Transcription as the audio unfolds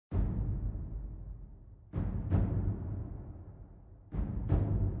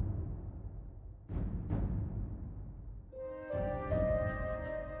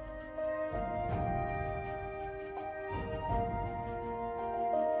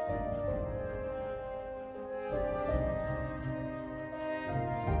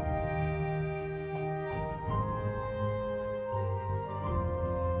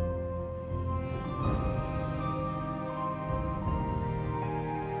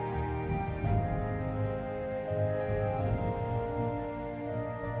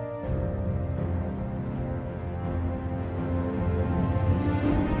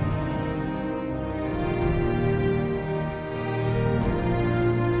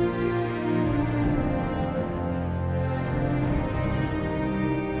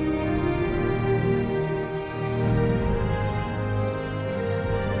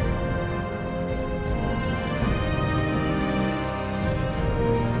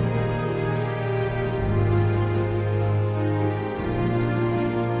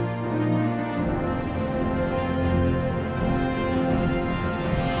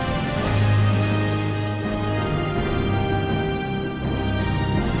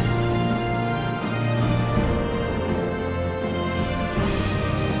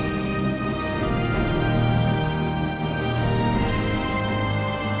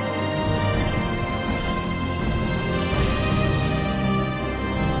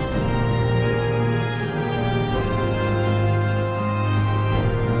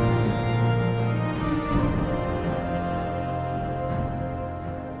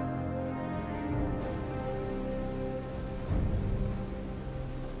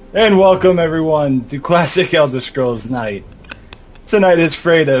And welcome everyone to Classic Elder Scrolls Night. Tonight is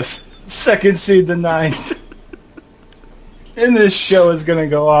Freydis, second seed the ninth. And this show is going to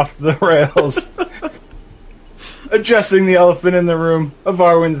go off the rails. Addressing the elephant in the room,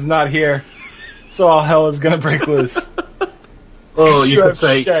 Avarwin's not here. So all hell is going to break loose. Oh, you could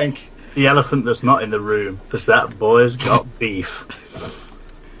say Shank. the elephant that's not in the room, because that boy's got beef.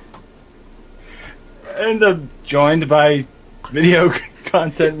 And I'm joined by video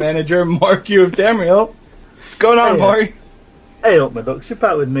content manager Mark Yu of Tamriel. What's going on, Maury? Hey up my ducks, you're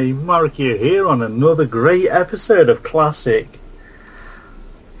back with me, Mark Yu, here on another great episode of Classic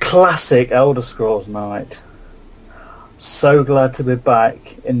Elder Scrolls Night. So glad to be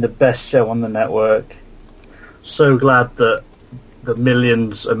back in the best show on the network. So glad that the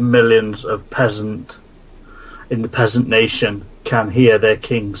millions and millions of peasant in the peasant nation can hear their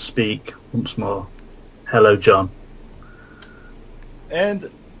king speak once more. Hello, John. And,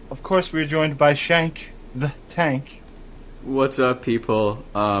 of course, we're joined by Shank the Tank. What's up, people?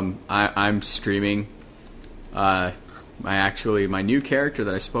 I'm streaming my new character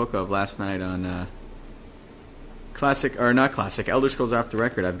that I spoke of last night on Elder Scrolls Off the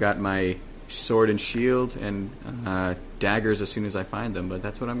Record. I've got my sword and shield and daggers as soon as I find them, but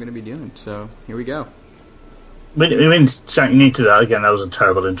that's what I'm going to be doing. So here we go. Shank, you need to do that again. That was a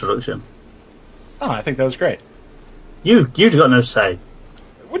terrible introduction. Oh, I think that was great. You've got no say.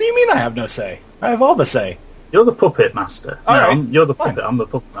 What do you mean I have no say? I have all the say. You're the puppet master. All right. You're the puppet. I'm the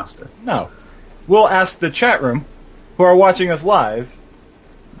puppet master. No. We'll ask the chat room, who are watching us live,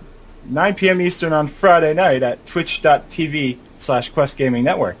 9 p.m. Eastern on Friday night at twitch.tv/Quest Gaming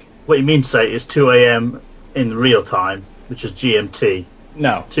Network. What you mean to say is 2 a.m. in real time, which is GMT.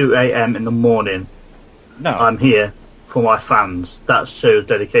 No. 2 a.m. in the morning. No. I'm here for my fans. That shows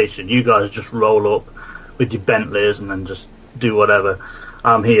dedication. You guys just roll up with your Bentleys and then just do whatever.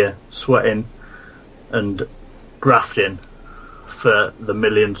 I'm here sweating and grafting for the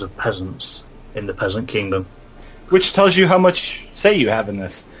millions of peasants in the peasant kingdom. Which tells you how much say you have in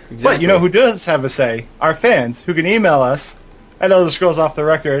this. Exactly. But you know who does have a say? Our fans, who can email us at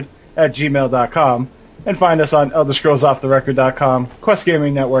elderscrollsofftherecord@gmail.com and find us on elderscrollsofftherecord.com,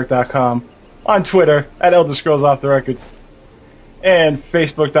 questgamingnetwork.com, on Twitter at elderscrollsofftherecords, and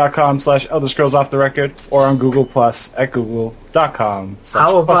facebook.com/elderscrollsofftherecord, or on Google Plus at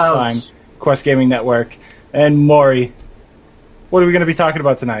google.com/+Quest Gaming Network. And Maury, what are we going to be talking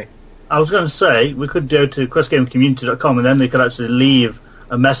about tonight? I was going to say, we could go to questgamingcommunity.com and then they could actually leave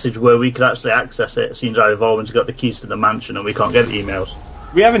a message where we could actually access it. It seems like Evolvin's got the keys to the mansion and we can't get the emails.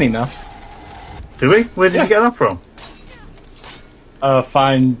 We have an email. Do we? Where did you get that from? A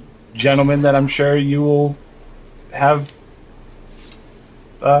fine gentleman that I'm sure you will have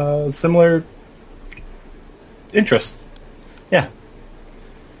similar interests. Yeah.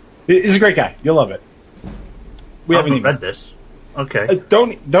 He's a great guy. You'll love it. We haven't read this. Okay.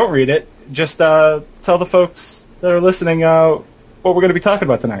 Don't read it. Just tell the folks that are listening what we're going to be talking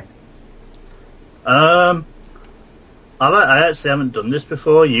about tonight. I actually haven't done this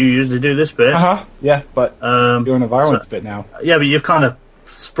before. You usually do this bit. Yeah, but I'm doing a Varwin's bit now. Yeah, but you've kind of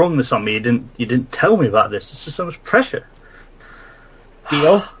sprung this on me. You didn't tell me about this. It's just so much pressure.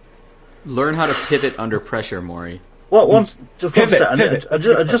 Deal? Learn how to pivot under pressure, Maury. Well, one second. Pivot. I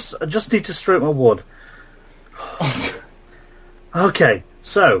just need to stroke my wood. Okay,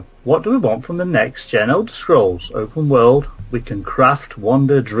 so what do we want from the next gen Elder Scrolls? Open world. We can craft,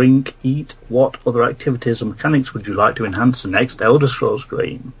 wander, drink, eat. What other activities and mechanics would you like to enhance the next Elder Scrolls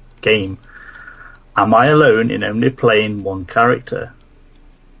game? Am I alone in only playing one character?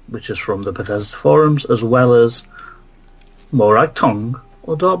 Which is from the Bethesda forums, as well as Morag Tong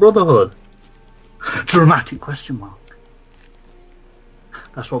or Dark Brotherhood? Dramatic question mark.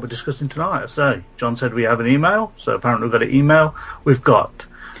 That's what we're discussing tonight. So, John said we have an email, so apparently we've got an email. We've got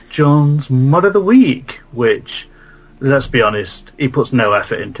John's Mod of the Week, which, let's be honest, he puts no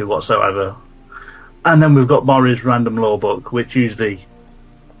effort into whatsoever. And then we've got Maury's Random Law Book, which usually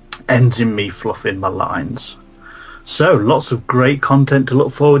ends in me fluffing my lines. So, lots of great content to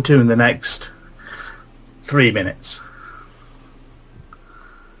look forward to in the next 3 minutes.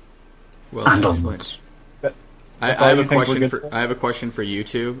 Well, and excellent. onwards. I have a question for you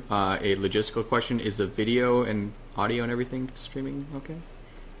two. A logistical question: is the video and audio and everything streaming okay?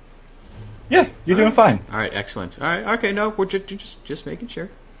 Yeah, you're doing fine. All right, excellent. All right, okay. No, we're just making sure.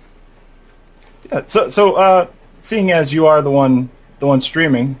 Yeah. So, seeing as you are the one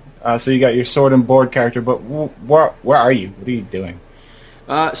streaming, so you got your sword and board character, but where are you? What are you doing?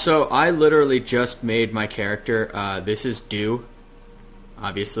 So I literally just made my character. This is Dew,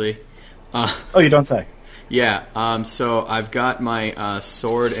 obviously. Oh, you don't say. Yeah, so I've got my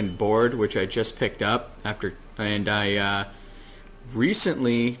sword and board, which I just picked up and I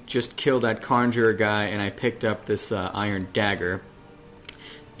recently just killed that conjurer guy, and I picked up this iron dagger.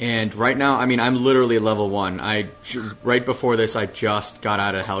 And right now, I mean, I'm literally level 1. Right before this, I just got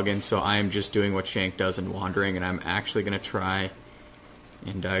out of Helgen, so I am just doing what Shank does in Wandering, and I'm actually going to try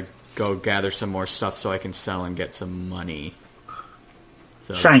and go gather some more stuff so I can sell and get some money.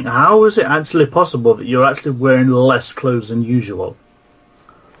 So, Shank, how is it actually possible that you're actually wearing less clothes than usual?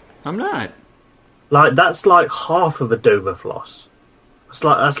 I'm not. Like, that's like half of a Dover floss.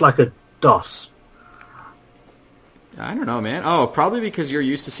 That's like a DOS. I don't know, man. Oh, probably because you're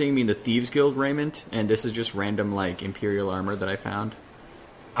used to seeing me in the Thieves Guild raiment, and this is just random, like, Imperial armor that I found.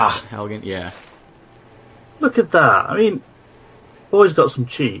 Ah. Helgen, yeah. Look at that. I mean, boy's got some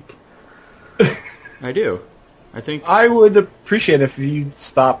cheek. I do. I think... I would appreciate if you'd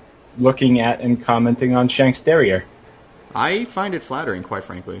stop looking at and commenting on Shank's derriere. I find it flattering, quite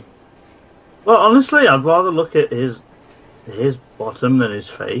frankly. Well, honestly, I'd rather look at his bottom than his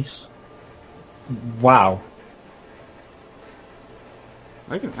face. Wow.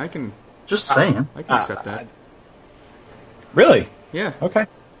 I can Just saying. I can accept that. Really? Yeah. Okay.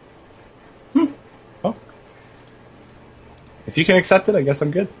 Well, if you can accept it, I guess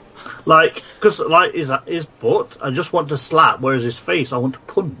I'm good. Like, because like his butt, I just want to slap, whereas his face, I want to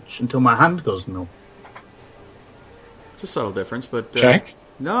punch until my hand goes numb. It's a subtle difference, but... Shank?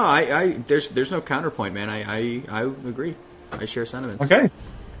 No, there's no counterpoint, man. I agree. I share sentiments. Okay.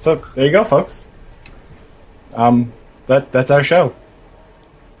 So, there you go, folks. That's our show.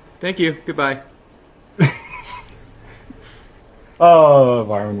 Thank you. Goodbye. Oh,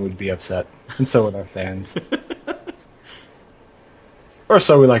 Varun would be upset. And so would our fans. Or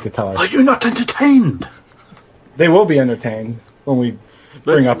so we like to tell Are our... you not entertained? They will be entertained when we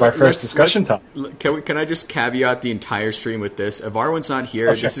bring up our first discussion topic. Can I just caveat the entire stream with this? If Arwen's not here,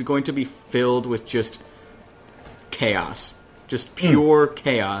 Oh, sure. This is going to be filled with just chaos. Just pure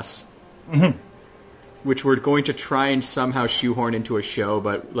chaos. Mm-hmm. Which we're going to try and somehow shoehorn into a show,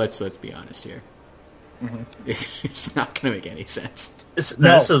 but let's be honest here. Mm-hmm. It's not going to make any sense. This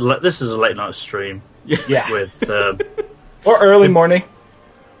is a late night stream. Yeah. With Or early morning.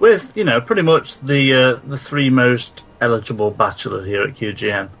 with pretty much the three most eligible bachelors here at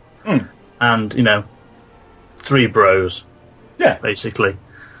QGN, and three bros. Yeah. Basically,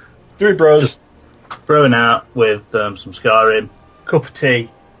 Three bros. just throwing out with some Skyrim, cup of tea,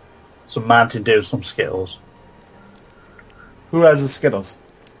 some Mountain Dew, some Skittles. Who has the Skittles?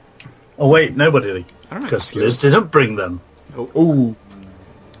 Oh wait, nobody, I don't have because Skittles. Liz didn't bring them. Ooh.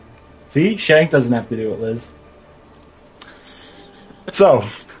 See? Shank doesn't have to do it, Liz. So,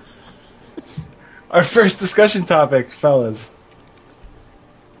 our first discussion topic, fellas.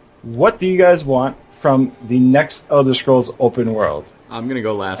 What do you guys want from the next Elder Scrolls open world? I'm going to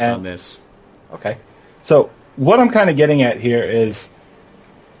go last And- on this. Okay. So, what I'm kind of getting at here is,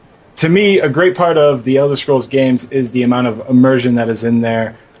 to me, a great part of the Elder Scrolls games is the amount of immersion that is in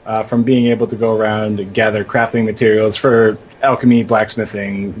there, from being able to go around and gather crafting materials for alchemy,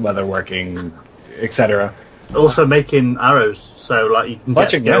 blacksmithing, leatherworking, etc. Also making arrows, so like you can Fletching, get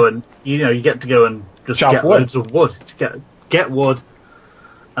to go yeah. and you get to go and just Chop get wood. loads of wood. Get wood,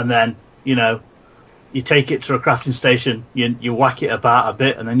 and then you take it to a crafting station. You whack it about a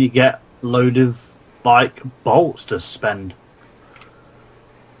bit, and then you get a load of like bolts to spend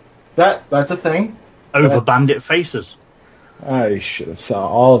That's a thing. over Yeah. bandit faces. I should have saw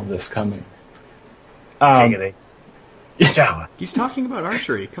all of this coming. Giggity. Shower. He's talking about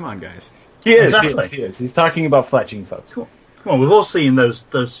archery. Come on, guys. He is. Exactly. He is. He's talking about fletching, folks. Come on, we've all seen those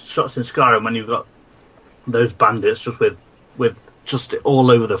shots in Skyrim when you've got those bandits just with just all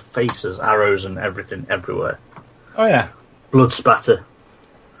over the faces, arrows and everything everywhere, Oh yeah. blood spatter.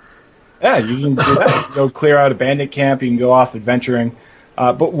 Yeah, you can do that. You can go clear out a bandit camp. You can go off adventuring.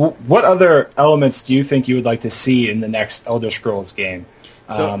 But what other elements do you think you would like to see in the next Elder Scrolls game?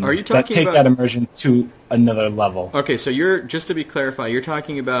 So, are you that talking take about... that immersion to another level? Okay, so just to be clarified, you're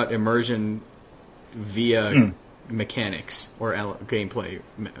talking about immersion via Hmm. mechanics or gameplay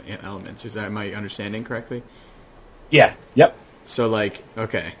elements. Am I understanding correctly? Yeah. Yep. So,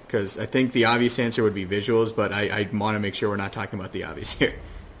 okay, because I think the obvious answer would be visuals, but I want to make sure we're not talking about the obvious here.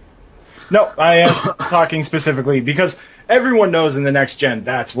 No, I am talking specifically because everyone knows in the next gen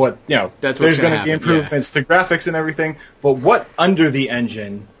that's what, That's what's there's gonna going to be happen, improvements to graphics and everything, but what under the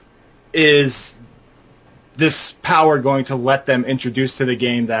engine is this power going to let them introduce to the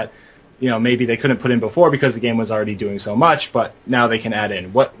game that, maybe they couldn't put in before because the game was already doing so much, but now they can add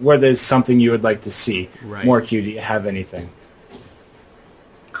in? What is something you would like to see? Right. More Q, do you have anything?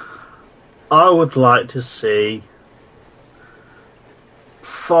 I would like to see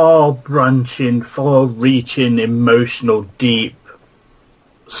far-branching, far-reaching, emotional, deep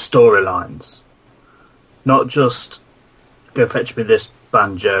storylines. Not just go fetch me this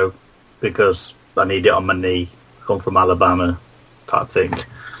banjo because I need it on my knee. I come from Alabama, type thing.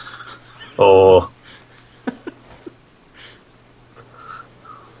 Or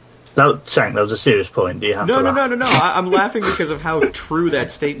Shank, that was a serious point. Do you have No. to laugh? No. I'm laughing because of how true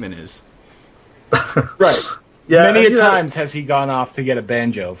that statement is. Right. Yeah, Many you know, times has he gone off to get a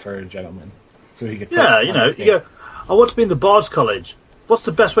banjo for a gentleman, so he could. Yeah, press you on know, his you thing. go, I want to be in the Bard's College. What's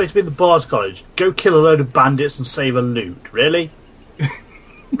the best way to be in the Bard's College? Go kill a load of bandits and save a loot. Really?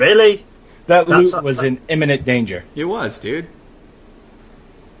 Really? That That's loot was in imminent danger. It was, dude.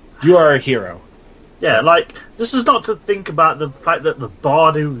 You are a hero. Yeah, like, this is not to think about the fact that the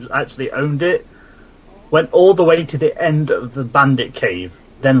Bard who actually owned it went all the way to the end of the bandit cave,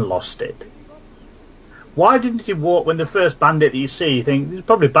 then lost it. Why didn't he walk when the first bandit that you see, you think, there's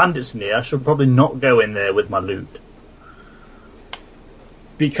probably bandits in here, I should probably not go in there with my loot.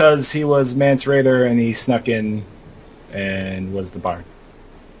 Because he was Mance Raider and he snuck in and was the bard.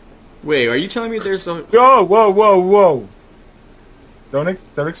 Wait, are you telling me there's a... Whoa!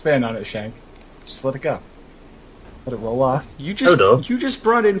 Don't expand on it, Shank. Just let it go. Let it roll off. You Hold on. just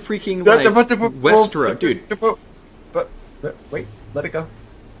brought in freaking, like, Westeros, dude. But wait, let it go.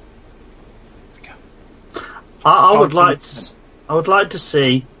 I would like to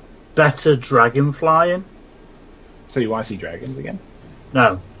see better dragon flying. So you want to see dragons again?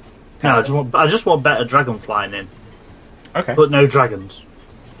 No, I just want better dragon flying in, Okay, but no dragons.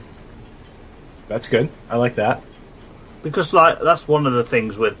 that's good. I like that. Because like that's one of the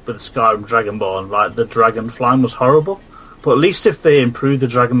things with Skyrim Dragonborn, like the dragon flying was horrible. But at least if they improve the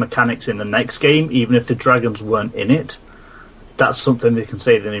dragon mechanics in the next game, even if the dragons weren't in it, that's something they can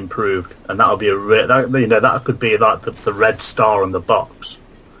say they improved, and that'll be that could be like the red star on the box.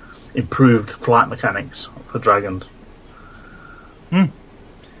 Improved flight mechanics for dragons.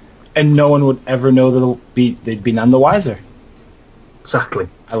 And no one would ever know they'd be none the wiser. Exactly,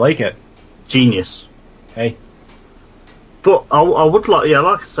 I like it. genius. Hey, But I would like,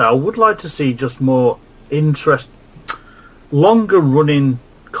 like I say, I would like to see just more longer running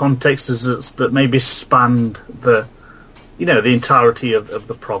contexts that maybe spanned the entirety of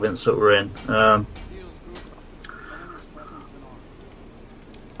the province that we're in.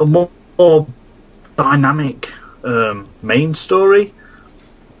 A more dynamic main story.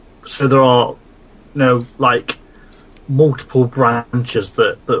 So there are, like multiple branches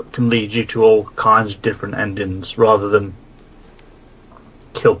that can lead you to all kinds of different endings, rather than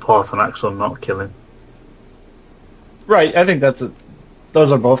kill Parthenax or not kill him. right. I think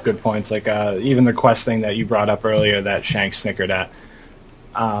those are both good points. Like even the quest thing that you brought up earlier that Shank snickered at,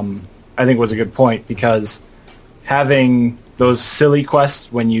 I think was a good point, because having those silly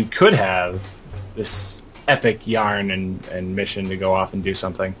quests when you could have this epic yarn and mission to go off and do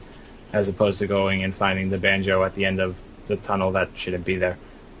something, as opposed to going and finding the banjo at the end of the tunnel that shouldn't be there.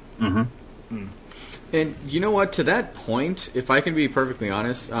 Mm-hmm. And you know what? To that point, if I can be perfectly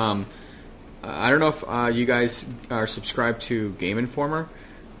honest, I don't know if you guys are subscribed to Game Informer,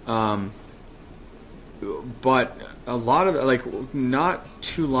 but a lot of not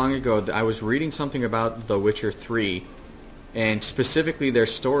too long ago, I was reading something about The Witcher 3, and specifically their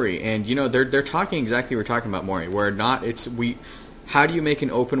story. And they're talking exactly what we're talking about, Maury. How do you make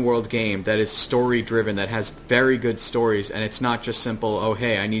an open world game that is story driven, that has very good stories, and it's not just simple, oh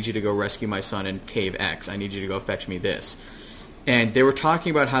hey, I need you to go rescue my son in cave X, I need you to go fetch me this. And they were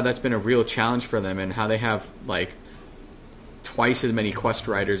talking about how that's been a real challenge for them, and how they have like twice as many quest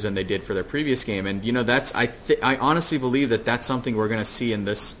writers than they did for their previous game. And that's I honestly believe that that's something we're going to see in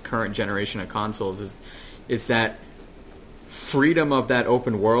this current generation of consoles, is that freedom of that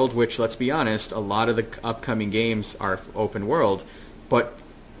open world, which, let's be honest, a lot of the upcoming games are open world, but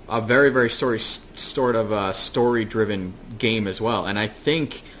a very, very story-driven game as well. And I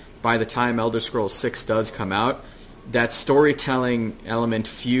think by the time Elder Scrolls 6 does come out, that storytelling element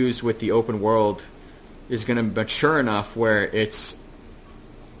fused with the open world is going to mature enough where it's,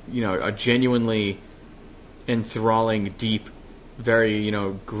 a genuinely enthralling, deep, very,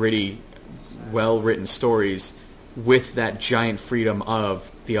 gritty, well-written stories with that giant freedom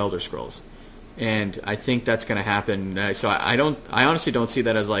of the Elder Scrolls. And I think that's going to happen. So I honestly don't see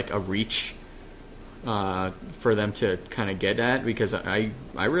that as like a reach for them to kind of get at, because I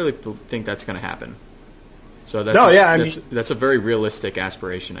really think that's going to happen. So that's a very realistic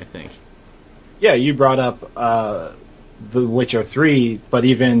aspiration, I think. Yeah, you brought up The Witcher 3, but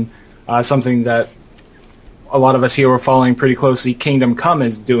even something that a lot of us here were following pretty closely. Kingdom Come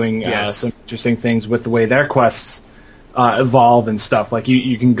is doing Yes. some interesting things with the way their quests evolve and stuff. Like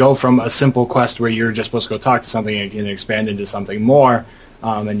you can go from a simple quest where you're just supposed to go talk to something and you can expand into something more,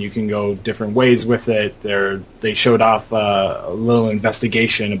 and you can go different ways with it. They showed off a little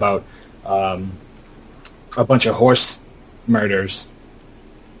investigation about a bunch of horse murders,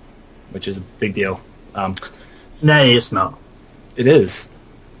 which is a big deal. Nay, it's not. It is.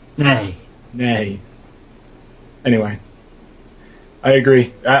 Nay. Nay. Anyway, I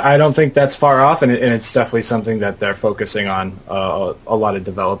agree. I don't think that's far off, and it's definitely something that they're focusing on. A lot of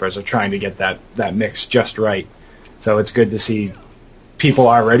developers are trying to get that mix just right. So it's good to see people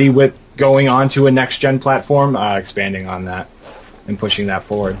already with going on to a next-gen platform, expanding on that and pushing that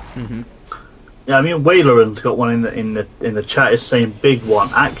forward. Mm-hmm. Yeah, I mean, Waileran's got one in the chat is saying big one.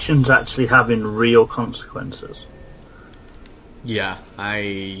 Actions actually having real consequences. Yeah,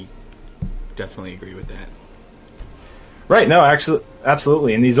 I definitely agree with that. Right, no, actually,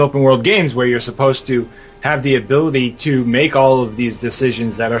 absolutely. In these open world games where you're supposed to have the ability to make all of these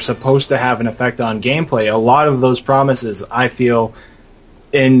decisions that are supposed to have an effect on gameplay, a lot of those promises, I feel,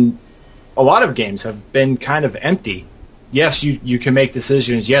 in a lot of games have been kind of empty. Yes, you can make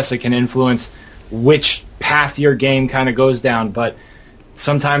decisions. Yes, it can influence which path your game kind of goes down, but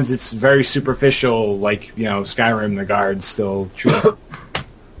sometimes it's very superficial, like, Skyrim, the guard's still true.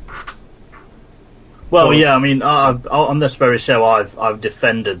 Well, yeah, I mean, on this very show, I've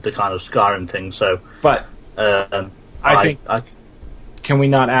defended the kind of Skyrim thing. So, but I think can we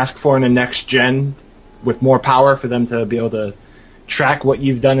not ask for in a next gen with more power for them to be able to track what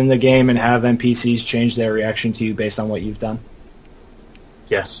you've done in the game and have NPCs change their reaction to you based on what you've done?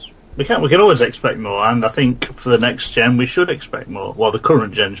 Yes, we can always expect more, and I think for the next gen we should expect more. Well, the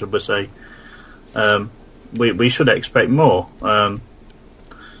current gen, should we say? We should expect more.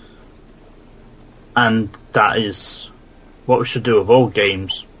 And that is what we should do with all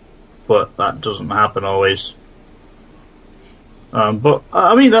games, but that doesn't happen always. But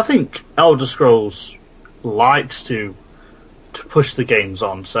I mean, I think Elder Scrolls likes to push the games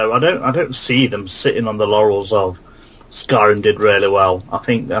on, so I don't see them sitting on the laurels of Skyrim did really well. I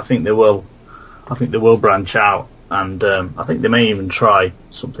think they will branch out, and I think they may even try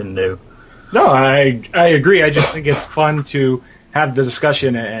something new. No, I agree. I just think it's fun to have the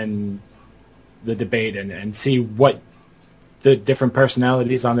discussion and the debate and see what the different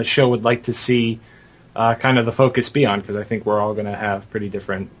personalities on the show would like to see kind of the focus be on, because I think we're all going to have pretty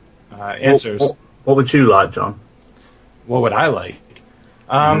different answers. What would you like, John? What would I like?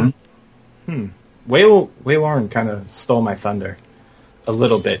 Waylarn kind of stole my thunder a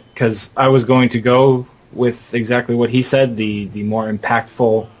little bit, because I was going to go with exactly what he said, the more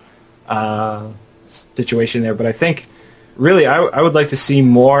impactful situation there. But I think, really, I would like to see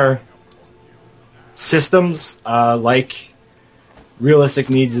more systems like realistic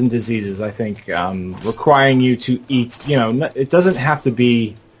needs and diseases. I think requiring you to eat, it doesn't have to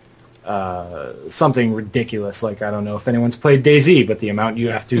be something ridiculous, like, I don't know if anyone's played DayZ, but the amount you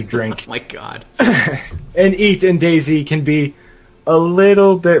have to drink Oh my God. and eat in DayZ can be a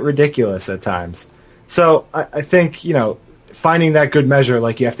little bit ridiculous at times. So I think, finding that good measure,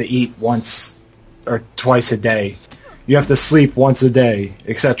 like you have to eat once or twice a day, you have to sleep once a day,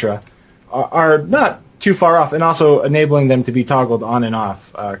 etc., are not too far off, and also enabling them to be toggled on and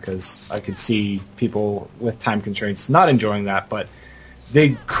off, because I could see people with time constraints not enjoying that, but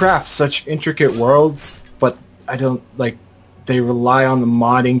they craft such intricate worlds, but they rely on the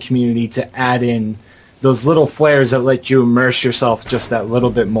modding community to add in those little flares that let you immerse yourself just that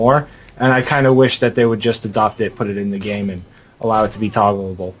little bit more, and I kind of wish that they would just adopt it, put it in the game, and allow it to be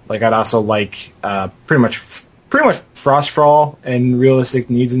toggleable. Like, I'd also like pretty much Frostfall and realistic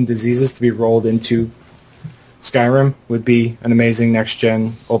needs and diseases to be rolled into Skyrim would be an amazing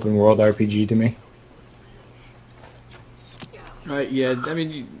next-gen open-world RPG to me. Yeah, I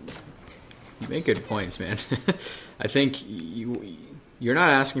mean, you make good points, man. I think you're not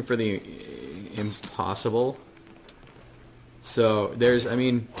asking for the impossible. So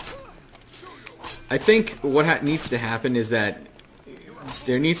I think what needs to happen is that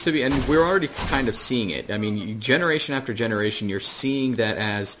there needs to be, and we're already kind of seeing it. I mean, generation after generation, you're seeing that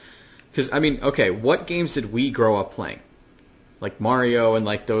as, because what games did we grow up playing? Like Mario and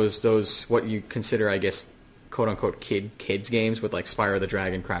like those what you consider, I guess, quote unquote kids games with like Spyro the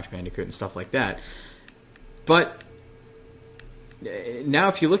Dragon, Crash Bandicoot, and stuff like that. But now,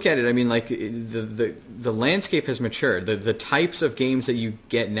 if you look at it, I mean, like the landscape has matured. The types of games that you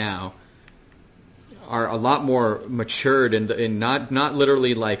get now are a lot more matured, and not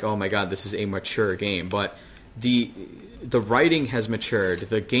literally like, oh my God, this is a mature game, but the writing has matured,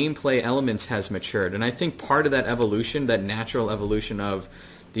 the gameplay elements has matured, and I think part of that evolution, that natural evolution of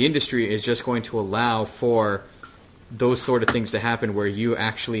the industry, is just going to allow for those sort of things to happen where you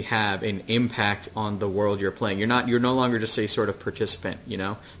actually have an impact on the world you're playing. You're no longer just a sort of participant, you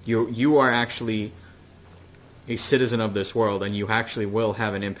know? You are actually a citizen of this world, and you actually will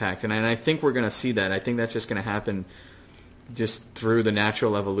have an impact. And I think we're going to see that. I think that's just going to happen just through the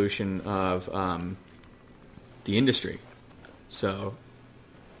natural evolution of the industry. So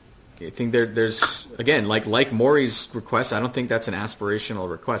I think there's again, like Maury's request, I don't think that's an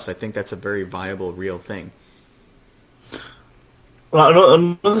aspirational request. I think that's a very viable, real thing. Well,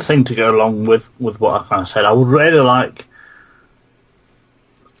 another thing to go along with what I kind of said, I'd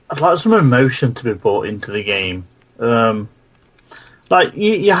like some emotion to be brought into the game. Like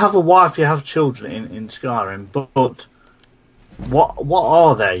you have a wife, you have children in Skyrim, but what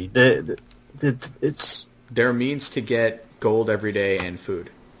are they? It's their means to get gold every day and food.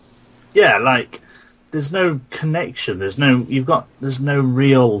 Yeah, like there's no connection. There's no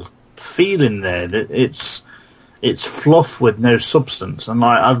real feeling there. It's fluff with no substance, and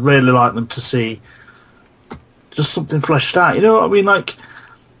I'd really like them to see just something fleshed out. You know what I mean? Like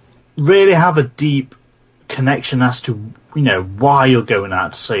really have a deep connection as to why you're going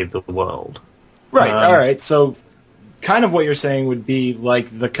out to save the world. Right. All right. So, kind of what you're saying would be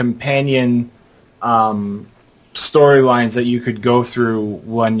like the companion storylines that you could go through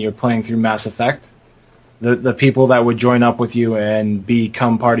when you're playing through Mass Effect. The people that would join up with you and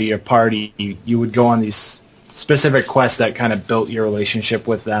become part of your party, you would go on these specific quests that kind of built your relationship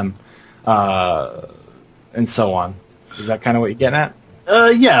with them, and so on. Is that kind of what you're getting at?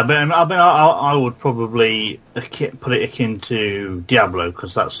 Yeah, but I would probably put it akin to Diablo,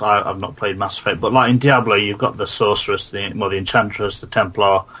 because I've not played Mass Effect, but like in Diablo, you've got the Sorceress, the Enchantress, the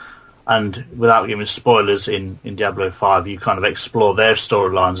Templar, and without giving spoilers, in Diablo 5, you kind of explore their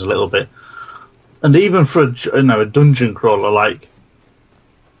storylines a little bit. And even for a dungeon crawler, like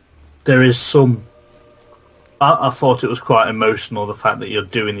there is some. I thought it was quite emotional, the fact that you're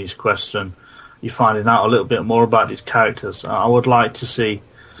doing these quests and you're finding out a little bit more about these characters. I would like to see...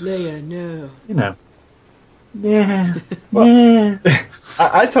 Leia, no. Yeah. Well,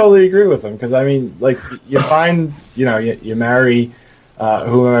 I totally agree with them, because, I mean, like, you find, you marry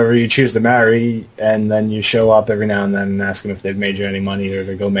whoever you choose to marry, and then you show up every now and then and ask them if they've made you any money or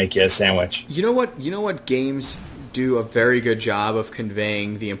to go make you a sandwich. You know what games do a very good job of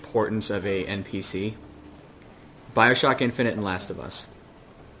conveying the importance of a NPC? BioShock Infinite and Last of Us.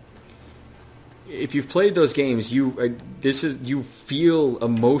 If you've played those games, you feel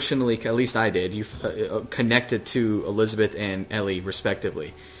emotionally, at least I did, connected to Elizabeth and Ellie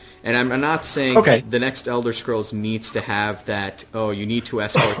respectively. And I'm not saying the next Elder Scrolls needs to have that, you need to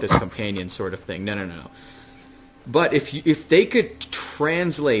escort this companion sort of thing. No. But if they could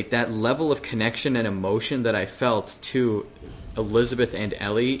translate that level of connection and emotion that I felt to Elizabeth and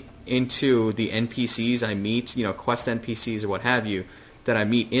Ellie into the NPCs I meet, quest NPCs or what have you, that I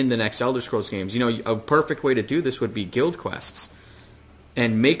meet in the next Elder Scrolls games. A perfect way to do this would be guild quests.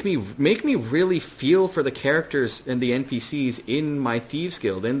 And make me really feel for the characters and the NPCs in my Thieves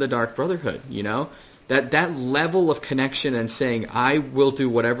Guild, in the Dark Brotherhood, That level of connection and saying, I will do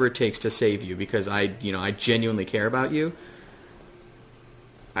whatever it takes to save you because I genuinely care about you.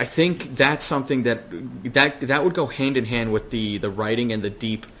 I think that's something that would go hand in hand with the writing and the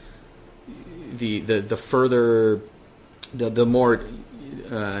deep, the further, the more,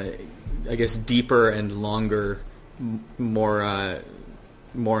 I guess, deeper and longer, more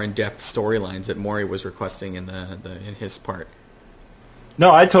in depth storylines that Maury was requesting in in his part.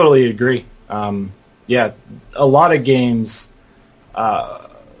 No, I totally agree. Yeah, a lot of games,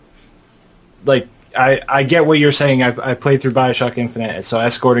 like. I get what you're saying. I played through BioShock Infinite, so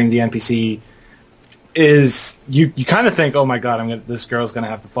escorting the NPC is you kind of think, oh my god, this girl's gonna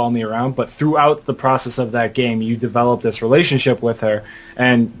have to follow me around. But throughout the process of that game, you develop this relationship with her,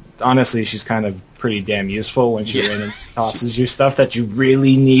 and honestly, she's kind of pretty damn useful when she randomly tosses you stuff that you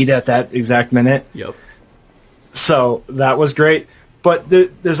really need at that exact minute. Yep. So that was great, but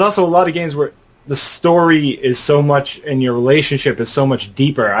there's also a lot of games where the story is so much, and your relationship is so much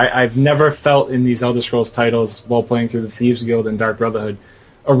deeper. I've never felt in these Elder Scrolls titles, while playing through the Thieves Guild and Dark Brotherhood,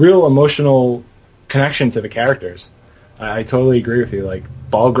 a real emotional connection to the characters. I totally agree with you. Like,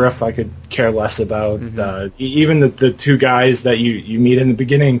 Balgruuf, I could care less about. Mm-hmm. Even the two guys that you meet in the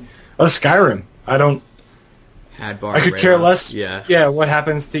beginning of Skyrim. I could care less. Yeah, what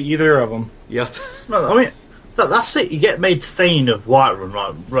happens to either of them. Yep. No, I mean... That's it. You get made Thane of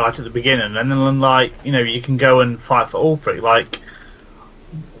Whiterun right at the beginning, and then you can go and fight for Ulfric. Like,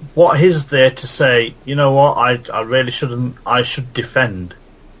 what is there to say, you know what, I really shouldn't, I should defend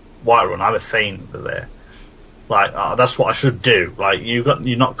Whiterun. I'm a Thane there. Like, that's what I should do. Like,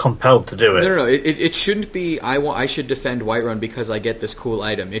 you're not compelled to do it. No. It shouldn't be, I should defend Whiterun because I get this cool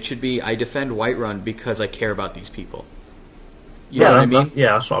item. It should be, I defend Whiterun because I care about these people. You know what I mean?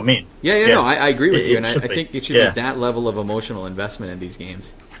 Yeah, that's what I mean. Yeah, no, I agree with you, and I think it should be that level of emotional investment in these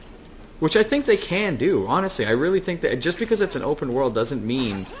games. Which I think they can do, honestly. I really think that just because it's an open world doesn't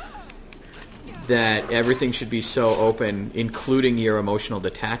mean that everything should be so open, including your emotional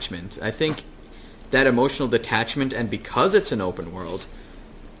detachment. I think that emotional detachment, and because it's an open world,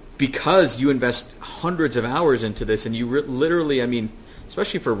 because you invest hundreds of hours into this, and you literally, I mean,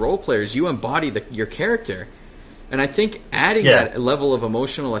 especially for role players, you embody your character. And I think adding that level of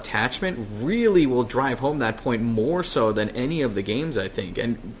emotional attachment really will drive home that point more so than any of the games, I think.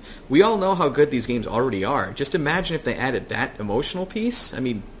 And we all know how good these games already are. Just imagine if they added that emotional piece. I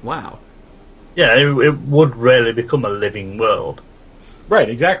mean, wow. Yeah, it would really become a living world. Right,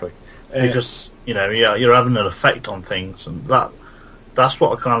 exactly. Because, you're having an effect on things, and that's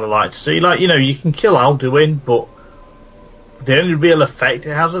what I kind of like to see. Like, you can kill Alduin, but the only real effect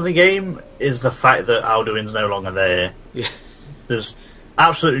it has on the game is the fact that Alduin's no longer there. Yeah. There's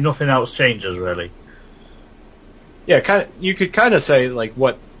absolutely nothing else changes, really. Yeah, you could kind of say, like,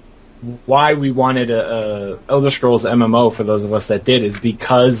 why we wanted a Elder Scrolls MMO for those of us that did is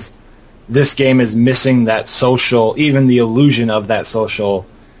because this game is missing that social, even the illusion of that social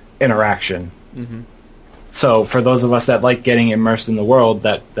interaction. Mm-hmm. So for those of us that like getting immersed in the world,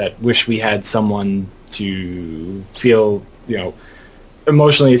 that wish we had someone to feel,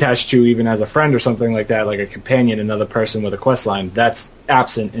 emotionally attached to, even as a friend or something like that, like a companion, another person with a quest line, that's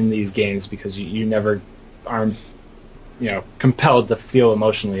absent in these games because you never are, compelled to feel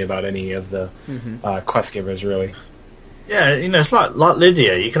emotionally about any of the quest givers, really. Yeah, it's like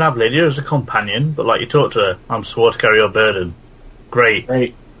Lydia. You can have Lydia as a companion, but like you talk to her, I'm sworn to carry your burden. Great.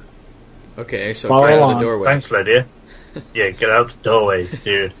 Okay, so follow right out along. the doorway. Thanks, Lydia. Yeah, get out the doorway,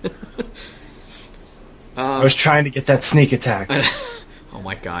 dude. I was trying to get that sneak attack. Oh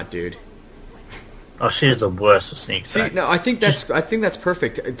my god, dude. Oh, she is the worst at sneak attack. See, no, I think that's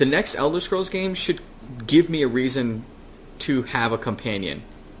perfect. The next Elder Scrolls game should give me a reason to have a companion,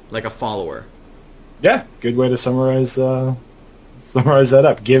 like a follower. Yeah, good way to summarize that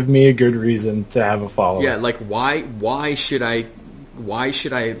up. Give me a good reason to have a follower. Yeah, like why should I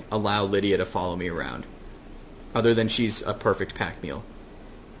allow Lydia to follow me around, other than she's a perfect pack meal?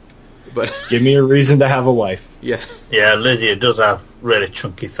 But give me a reason to have a wife. Yeah. Yeah, Lydia does have really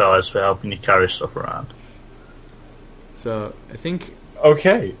chunky thighs for helping you carry stuff around. So I think.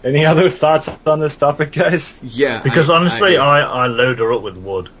 Okay. Any other thoughts on this topic, guys? Yeah. Because honestly, I load her up with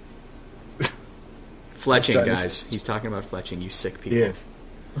wood. Fletching, guys. He's talking about fletching. You sick people. Yes.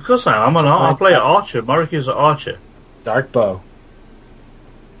 Of course I am. I play at Archer. Morika's at Archer. Dark bow.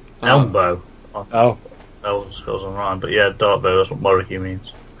 Elm bow. Oh. Elder Scrolls Online, but yeah, dark bow. That's what Moriki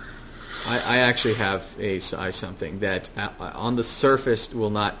means. I actually have something that on the surface will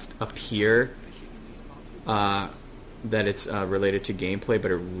not appear that it's related to gameplay,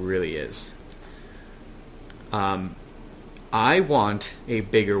 but it really is. I want a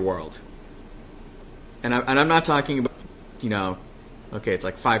bigger world, and I'm not talking about okay, it's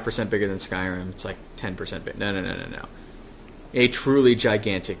like 5% bigger than Skyrim. It's like 10% big. No. A truly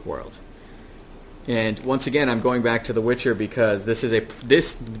gigantic world. And once again, I'm going back to The Witcher because in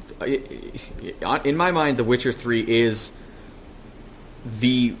my mind, The Witcher 3 is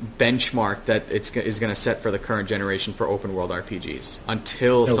the benchmark that is going to set for the current generation for open world RPGs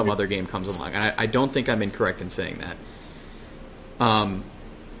until some other game comes along. And I don't think I'm incorrect in saying that.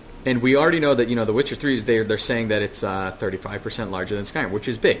 And we already know that The Witcher 3 is they're saying that it's 35% larger than Skyrim, which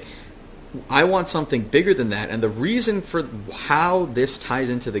is big. I want something bigger than that, and the reason for how this ties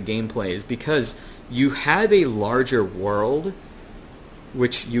into the gameplay is because you have a larger world,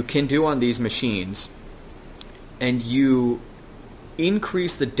 which you can do on these machines, and you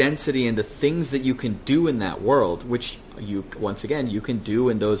increase the density and the things that you can do in that world, which you can do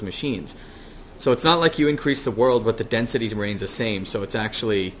in those machines. So it's not like you increase the world, but the density remains the same, so it's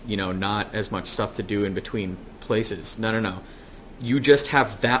actually, not as much stuff to do in between places. No. You just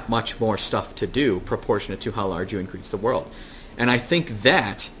have that much more stuff to do proportionate to how large you increase the world. And I think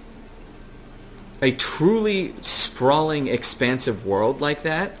that a truly sprawling, expansive world like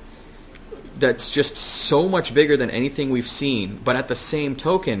that's just so much bigger than anything we've seen, but at the same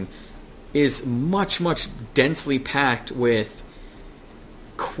token is much, much densely packed with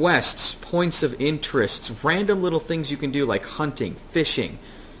quests, points of interests, random little things you can do like hunting, fishing,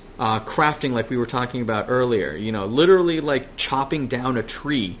 crafting like we were talking about earlier. Literally like chopping down a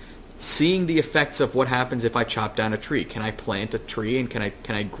tree, seeing the effects of what happens if I chop down a tree. Can I plant a tree and can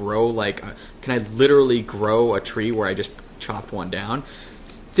I grow can I literally grow a tree where I just chopped one down?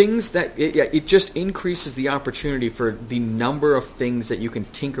 Things that it just increases the opportunity for the number of things that you can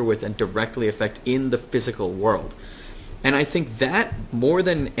tinker with and directly affect in the physical world. And I think that more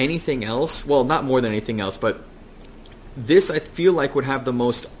than anything else, well, not more than anything else, but this I feel like would have the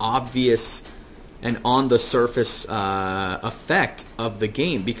most obvious and on the surface effect of the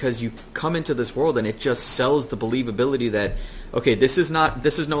game, because you come into this world and it just sells the believability that, okay, this is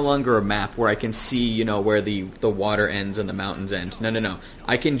no longer a map where I can see, where the water ends and the mountains end. No.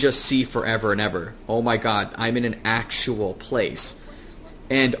 I can just see forever and ever. Oh my God, I'm in an actual place.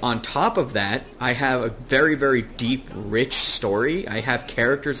 And on top of that, I have a very, very deep, rich story. I have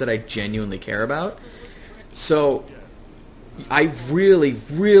characters that I genuinely care about. So I really,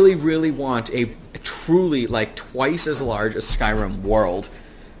 really, really want a truly like twice as large as Skyrim world,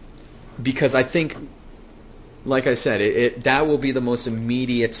 because I think, like I said, that will be the most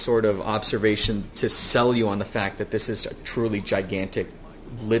immediate sort of observation to sell you on the fact that this is a truly gigantic,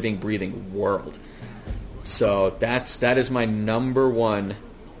 living, breathing world. So that is my number one,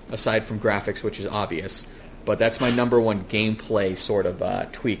 aside from graphics, which is obvious, but that's my number one gameplay sort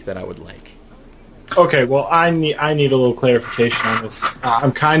of tweak that I would like. Okay, well, I need a little clarification on this.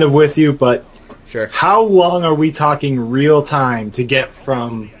 I'm kind of with you, but sure. How long are we talking real time to get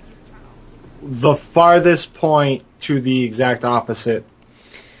from the farthest point to the exact opposite?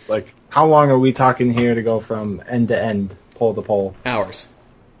 Like, how long are we talking here to go from end to end, pole to pole? Hours.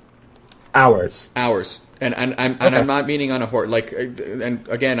 And I'm not meaning on a horse. Like, and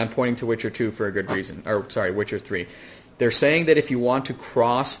again, I'm pointing to Witcher 2 for a good reason. Or, sorry, Witcher 3. They're saying that if you want to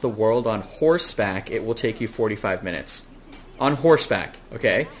cross the world on horseback, it will take you 45 minutes. On horseback,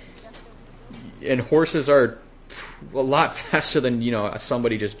 okay? And horses are a lot faster than,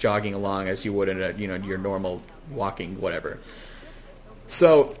 somebody just jogging along as you would in your normal walking whatever.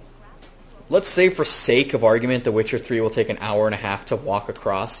 So, let's say for sake of argument, The Witcher 3 will take an hour and a half to walk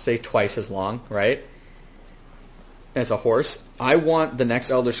across, say twice as long, right? As a horse. I want the next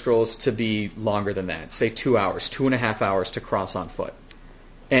Elder Scrolls to be longer than that. Say 2 hours, 2.5 hours to cross on foot.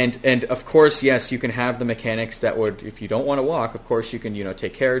 And of course, yes, you can have the mechanics that would, if you don't want to walk, of course you can,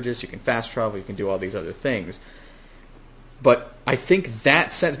 take carriages, you can fast travel, you can do all these other things. But I think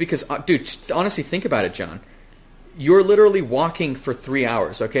that sense, because, dude, honestly, think about it, John. You're literally walking for 3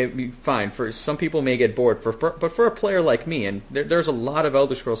 hours, okay? Fine, for some people may get bored, but for a player like me, and there's a lot of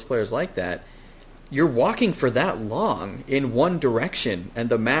Elder Scrolls players like that, you're walking for that long in one direction, and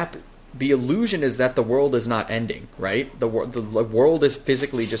the map, the illusion is that the world is not ending, right? The world is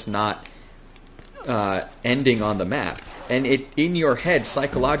physically just not ending on the map. And it, in your head,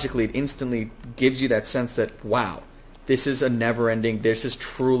 psychologically, it instantly gives you that sense that, wow, this is a never-ending, this is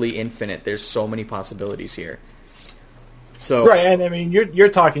truly infinite, there's so many possibilities here. So, right, and I mean, you're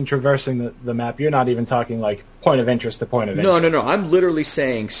talking traversing the map. You're not even talking like point of interest to point of interest. No. I'm literally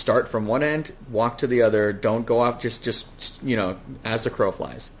saying start from one end, walk to the other. Don't go off just as the crow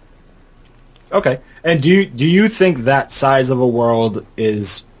flies. Okay, and do you think that size of a world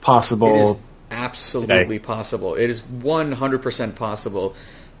is possible? It is absolutely possible. It is 100% possible.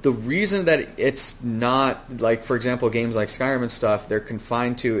 The reason that it's not, like, for example, games like Skyrim and stuff, they're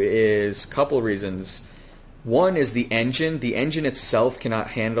confined to is a couple reasons. One is the engine. The engine itself cannot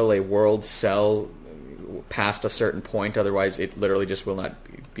handle a world cell past a certain point, otherwise it literally just will not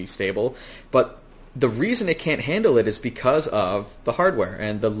be stable. But the reason it can't handle it is because of the hardware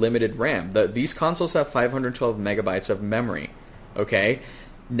and the limited RAM. These consoles have 512 megabytes of memory, okay?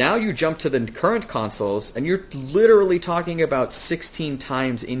 Now you jump to the current consoles, and you're literally talking about 16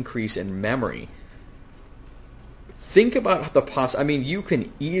 times increase in memory. Think about the I mean, you can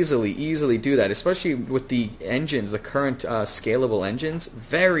easily do that, especially with the engines, the current scalable engines.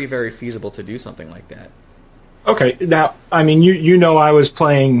 Very, very feasible to do something like that. Okay, now, I mean, I was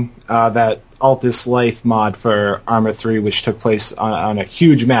playing that Altus Life mod for Arma 3, which took place on a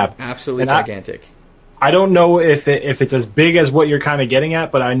huge map. Absolutely gigantic. I don't know if it's as big as what you're kind of getting at,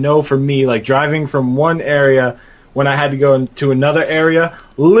 but I know for me, like, driving from one area when I had to go to another area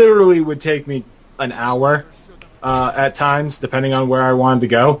literally would take me an hour. At times, depending on where I wanted to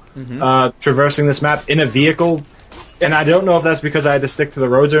go, traversing this map in a vehicle. And I don't know if that's because I had to stick to the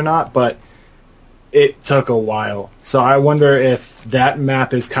roads or not, but it took a while. So I wonder if that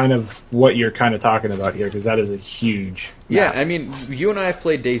map is kind of what you're kind of talking about here, because that is a huge map. Yeah, I mean, you and I have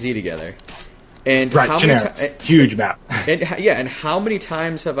played DayZ together. And right, huge map. And how many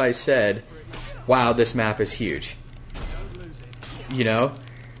times have I said, wow, this map is huge?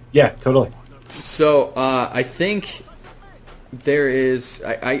 Yeah, totally. So I think there is.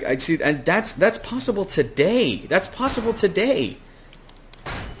 I see, and that's possible today. That's possible today.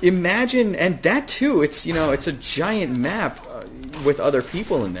 Imagine, and that too. It's it's a giant map with other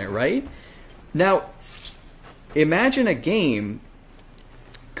people in there, right? Now, imagine a game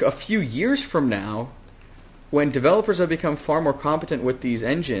a few years from now when developers have become far more competent with these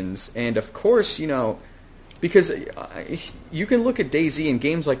engines, and of course, because you can look at DayZ and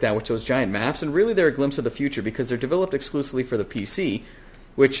games like that with those giant maps, and really they're a glimpse of the future because they're developed exclusively for the PC,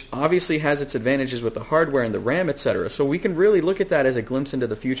 which obviously has its advantages with the hardware and the RAM, etc. So we can really look at that as a glimpse into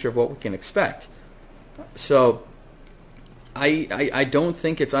the future of what we can expect. So I don't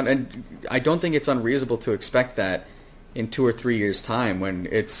think it's unreasonable to expect that in 2 or 3 years' time when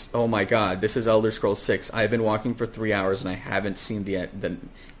it's, oh my god, this is Elder Scrolls 6. I've been walking for 3 hours and I haven't seen the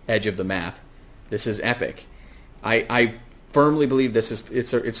edge of the map. This is epic. I firmly believe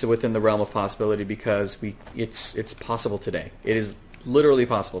it's within the realm of possibility because it's possible today. It is literally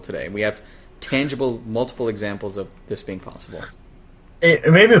possible today. We have tangible, multiple examples of this being possible.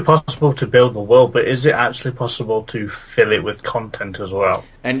 It may be possible to build the world, but is it actually possible to fill it with content as well?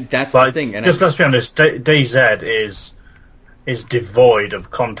 And that's the thing. And let's be honest, DayZ is devoid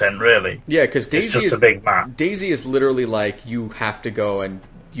of content, really. Yeah, because it's just a big map. DayZ is literally like you have to go and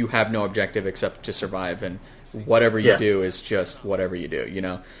you have no objective except to survive, and whatever you do is just whatever you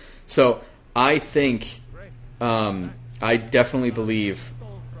do, So I think, I definitely believe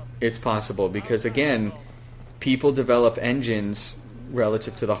it's possible because, again, people develop engines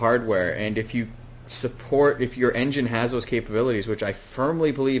relative to the hardware, and if your engine has those capabilities, which I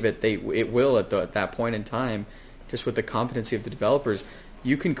firmly believe it will at that point in time, just with the competency of the developers,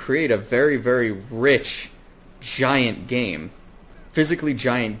 you can create a very, very rich, giant game, physically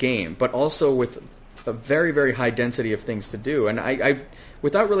giant game, but also with a very, very high density of things to do, and I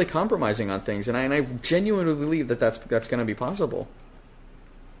without really compromising on things, and I genuinely believe that's going to be possible.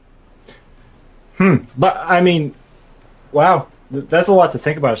 But I mean, wow, that's a lot to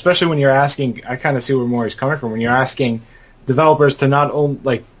think about, especially when you're asking. I kind of see where Maury's coming from when you're asking developers to not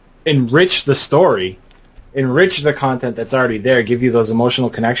only enrich the story, enrich the content that's already there, give you those emotional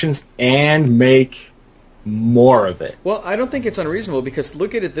connections, and make more of it. Well, I don't think it's unreasonable because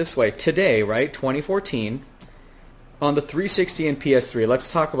look at it this way. Today, right, 2014, on the 360 and PS3,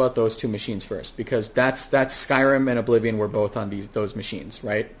 let's talk about those two machines first because that's Skyrim and Oblivion were both on those machines,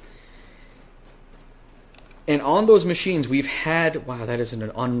 right? And on those machines, we've had... Wow, that is an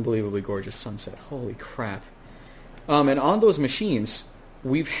unbelievably gorgeous sunset. Holy crap. And on those machines,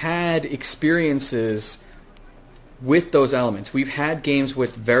 we've had experiences with those elements. We've had games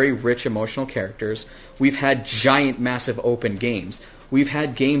with very rich emotional characters. We've had giant, massive open games. We've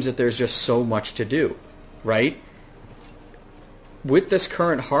had games that there's just so much to do, right? With this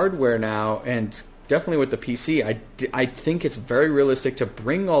current hardware now, and definitely with the PC, I think it's very realistic to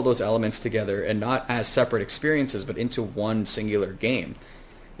bring all those elements together and not as separate experiences, but into one singular game.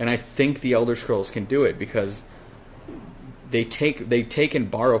 And I think the Elder Scrolls can do it because they take and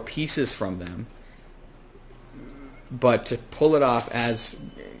borrow pieces from them, but to pull it off as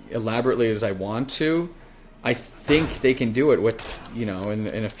elaborately as I want to, I think they can do it with, in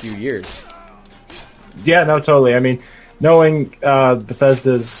a few years. Yeah, no, totally. I mean, knowing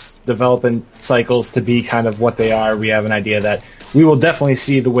Bethesda's development cycles to be kind of what they are, we have an idea that we will definitely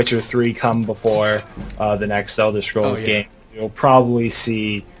see The Witcher 3 come before the next Elder Scrolls game. You'll probably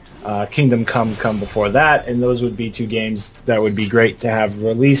see Kingdom Come before that, and those would be two games that would be great to have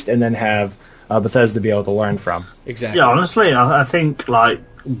released and then have Bethesda be able to learn from. Exactly. Yeah, honestly, I think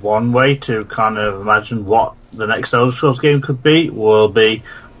one way to kind of imagine what the next Elder Scrolls game could be will be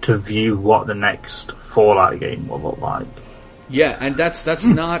to view what the next Fallout game will look like. Yeah, and that's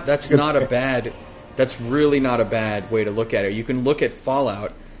not a bad. That's really not a bad way to look at it. You can look at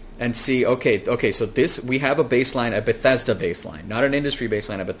Fallout and see, okay, so we have a baseline, a Bethesda baseline, not an industry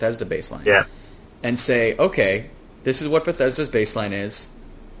baseline, a Bethesda baseline. Yeah. And say, okay, this is what Bethesda's baseline is.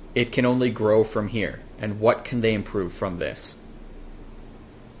 It can only grow from here, and what can they improve from this?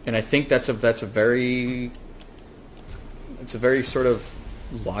 And I think that's a very sort of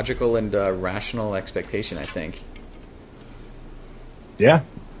logical and rational expectation, I think. Yeah,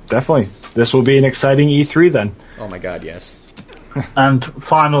 definitely. This will be an exciting E3 then. Oh my god, yes. And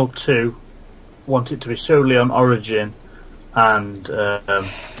final two, want it to be solely on Origin and...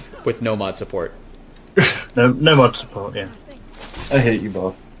 with no mod support. no mod support, yeah. I hate you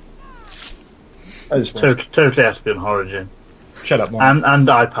both. I just totally has to be on Origin. Shut up, Mom. And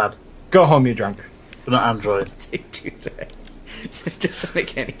iPad. Go home, you drunk. But not Android. They do that. It doesn't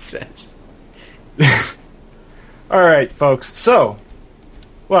make any sense. All right, folks. So,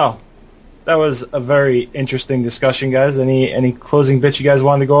 Well, that was a very interesting discussion, guys. Any closing bits you guys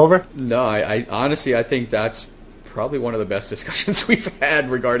wanted to go over? No, I honestly, I think that's probably one of the best discussions we've had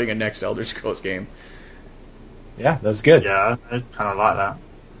regarding a next Elder Scrolls game. Yeah, that was good. Yeah, I kind of like that.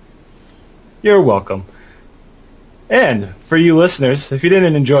 You're welcome. And for you listeners, if you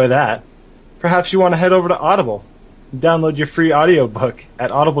didn't enjoy that, perhaps you want to head over to Audible and download your free audiobook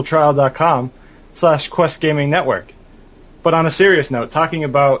at audibletrial.com/questgamingnetwork. But on a serious note, talking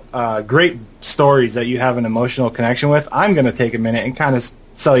about great stories that you have an emotional connection with, I'm going to take a minute and kind of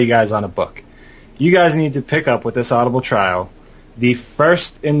sell you guys on a book. You guys need to pick up with this Audible trial the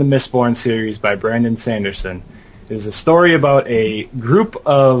first in the Mistborn series by Brandon Sanderson. It is a story about a group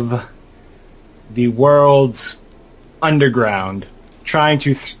of the world's underground trying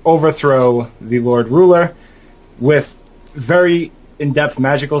to overthrow the Lord Ruler with very in-depth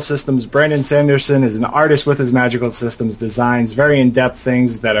magical systems. Brandon Sanderson is an artist with his magical systems, designs very in-depth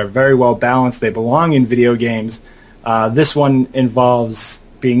things that are very well balanced. They belong in video games. This one involves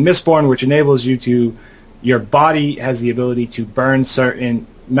being Mistborn, which enables you to, your body has the ability to burn certain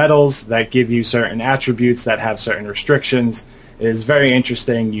metals that give you certain attributes that have certain restrictions. It is very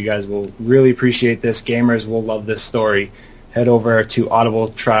interesting. You guys will really appreciate this. Gamers will love this story. Head over to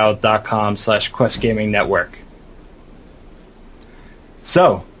audibletrial.com/questgamingnetwork.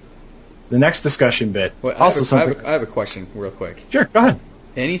 So, the next discussion bit. Well, I have a question real quick. Sure, go ahead.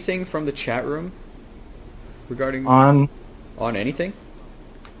 Anything from the chat room regarding On anything?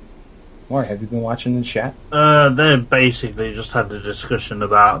 More, have you been watching the chat? They basically just had a discussion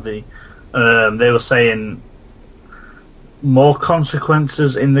about the. They were saying more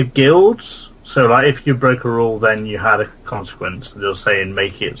consequences in the guilds. So, like, if you broke a rule, then you had a consequence. They were saying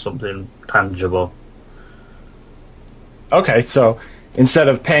make it something tangible. Okay, so instead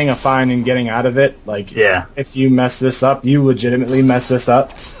of paying a fine and getting out of it, like, Yeah. if you mess this up, you legitimately mess this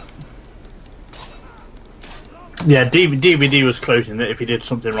up. Yeah, DVD was closing that if you did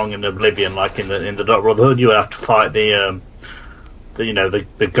something wrong in Oblivion, like in the Dark Brotherhood, you would have to fight the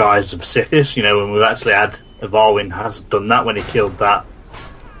guys of Sithis. You know, and we've actually had Evalwyn has done that when he killed that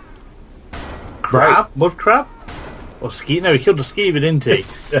crab, mud crab, or skeet. No, he killed the skeever, didn't he?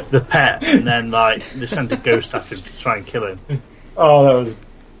 The pet, and then like they sent a ghost after him to try and kill him. Oh, that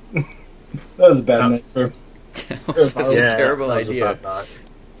was a bad night for. That was a terrible that was a idea. bad night.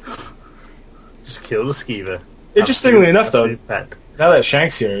 Just kill the skeever. Interestingly enough, though, Absolute pet. now that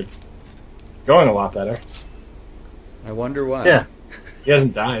Shank's here, it's going a lot better. I wonder why. Yeah, He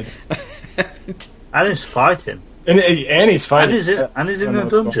hasn't died, and he's fighting, and he's fighting. and he's in I the don't know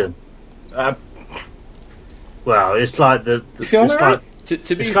what's going dungeon. on. Well, it's like the You feeling it's alright? like To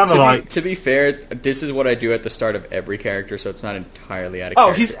be It's kinda like- to be fair, this is what I do at the start of every character, so it's not entirely out of Oh,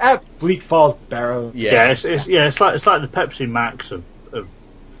 character. he's at Bleak Falls Barrow. Yeah. it's like the Pepsi Max of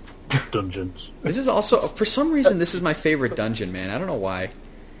dungeons. This is also, for some reason, this is my favorite dungeon, man. I don't know why.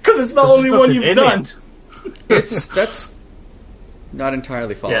 Because it's the There's only one nothing you've in done. it. That's not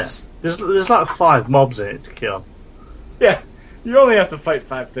entirely false. Yeah. There's like 5 mobs in it to kill. Yeah, you only have to fight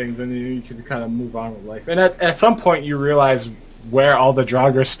 5 things, and you can kind of move on with life. And at some point, you realize where all the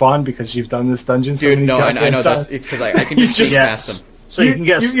Draugr spawn because you've done this dungeon so Dude, many no, I goddamn know times. that's it's because I can just You sneak just- past them. So you can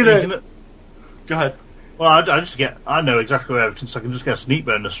get. Go ahead. Well, I know exactly where everything, so I can just get a sneak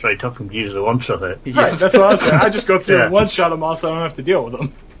burner straight off and usually one shot it. Yeah. Right, that's what I'm saying. I just go through Yeah. and one-shot them all so I don't have to deal with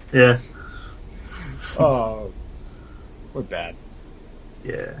them. Yeah, Oh, we're bad.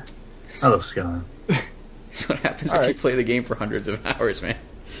 yeah. I love Skyrim. That's what happens All if you right. play the game for hundreds of hours, man.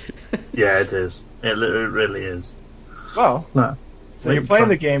 Yeah, it is. It really is. Well, No. so you're playing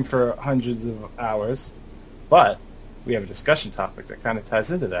the game for hundreds of hours, but we have a discussion topic that kind of ties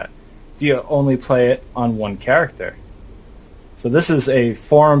into that. Do you only play it on one character? So this is a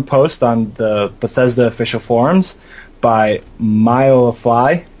forum post on the Bethesda official forums by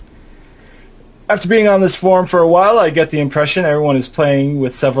MileFly. After being on this forum for a while, I get the impression everyone is playing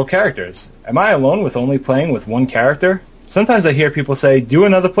with several characters. Am I alone with only playing with one character? Sometimes I hear people say, do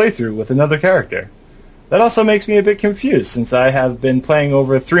another playthrough with another character. That also makes me a bit confused, since I have been playing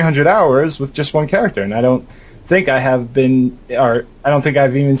over 300 hours with just one character, and I don't think I've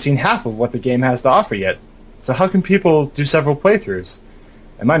even seen half of what the game has to offer yet. So how can people do several playthroughs?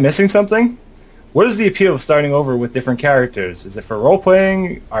 Am I missing something? What is the appeal of starting over with different characters? Is it for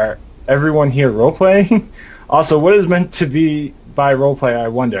role-playing? Are everyone here role-playing? Also, what is meant to be by role-play, I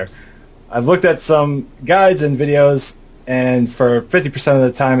wonder? I've looked at some guides and videos, and for 50% of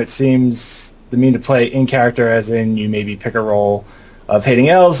the time it seems the mean to play in character, as in you maybe pick a role of hating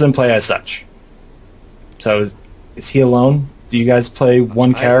elves and play as such. So, is he alone? Do you guys play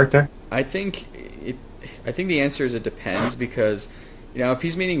one character? I think the answer is it depends, because Now, if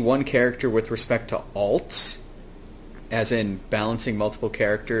he's meaning one character with respect to alts, as in balancing multiple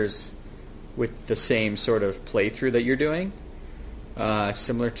characters with the same sort of playthrough that you're doing,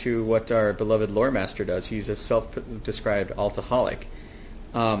 similar to what our beloved lore master does. He's a self-described altaholic.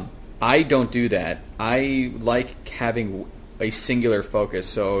 I don't do that. I like having a singular focus,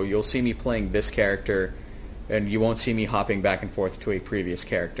 so you'll see me playing this character, and you won't see me hopping back and forth to a previous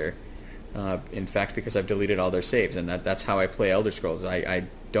character. In fact, because I've deleted all their saves, and that's how I play Elder Scrolls. I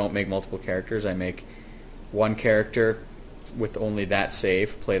don't make multiple characters. I make one character with only that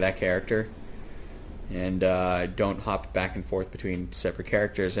save, play that character, and don't hop back and forth between separate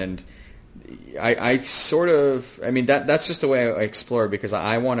characters. And I sort of, I mean, that's just the way I explore, because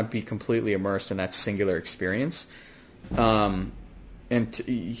I want to be completely immersed in that singular experience. And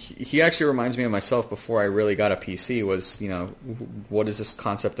he actually reminds me of myself before I really got a PC. Was, what is this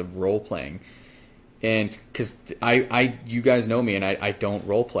concept of role playing? And because you guys know me, and I don't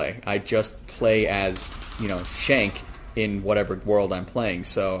role play. I just play as Shank in whatever world I'm playing.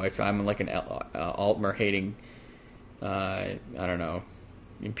 So if I'm like an Altmer hating, I don't know,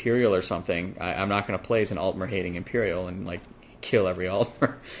 Imperial or something, I'm not going to play as an Altmer hating Imperial and like kill every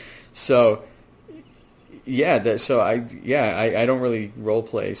Altmer. So. Yeah, I don't really role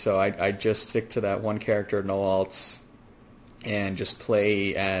play, so I just stick to that one character, no alts, and just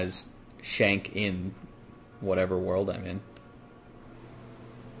play as Shank in whatever world I'm in.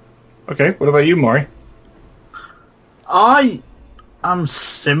 Okay, what about you, Maury? I am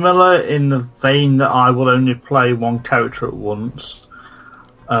similar in the vein that I will only play one character at once,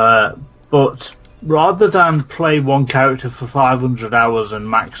 but rather than play one character for 500 hours and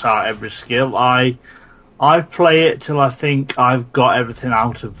max out every skill, I play it till I think I've got everything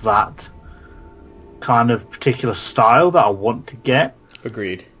out of that kind of particular style that I want to get.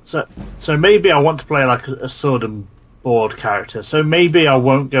 Agreed. So maybe I want to play like a sword and board character. So maybe I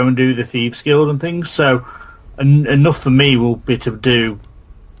won't go and do the Thieves Guild and things. So enough for me will be to do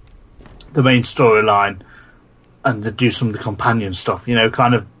the main storyline and to do some of the companion stuff,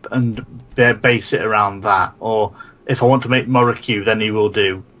 kind of, and base it around that. Or if I want to make Morricu, then he will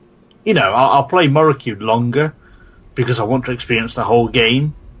do. I'll play Morricu longer because I want to experience the whole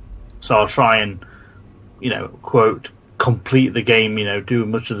game. So I'll try and, quote, complete the game, do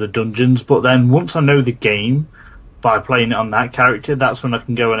much of the dungeons. But then once I know the game by playing it on that character, that's when I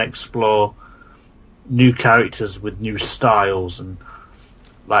can go and explore new characters with new styles and,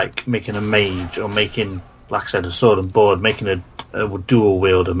 like, making a mage or making, like I said, a sword and board, making a dual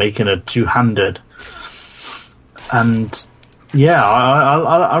wielder, making a two-handed. And... yeah,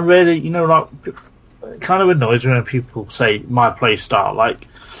 I really, like, it kind of annoys me when people say my play style. Like,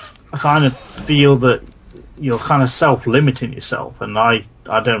 I kind of feel that you're kind of self-limiting yourself, and I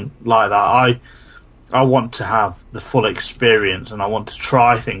don't like that. I want to have the full experience, and I want to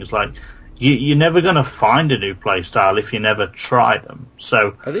try things. Like, you're never going to find a new play style if you never try them.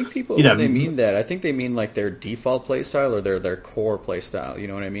 So I think people, when they mean that, I think they mean like their default play style or their core play style. You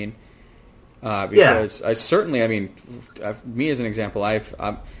know what I mean? Because me as an example, I've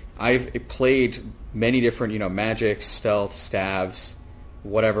played many different, magic, stealth, staves,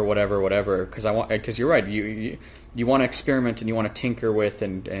 whatever. Because you're right, you want to experiment and you want to tinker with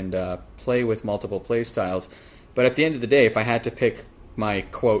and play with multiple play styles. But at the end of the day, if I had to pick my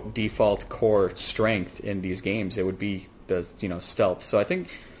quote default core strength in these games, it would be the stealth. So I think,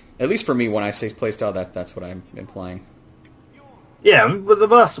 at least for me, when I say play style, that's what I'm implying. Yeah, but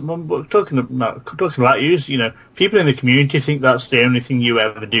we're talking about you. People in the community think that's the only thing you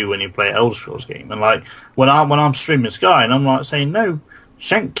ever do when you play an Elder Scrolls game. And like when I'm streaming Sky, and I'm like saying, no,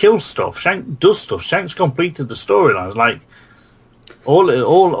 Shank kills stuff. Shank does stuff. Shank's completed the storylines. Like all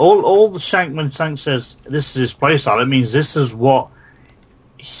the Shank, when Shank says this is his playstyle, it means this is what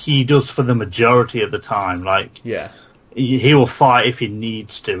he does for the majority of the time. Like, yeah, he will fight if he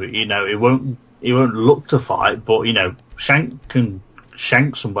needs to. He won't look to fight, but Shank can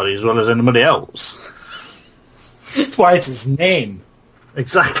shank somebody as well as anybody else. That's why it's his name.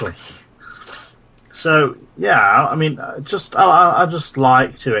 Exactly. So yeah, I mean, I just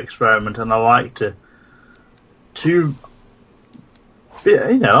like to experiment, and I like to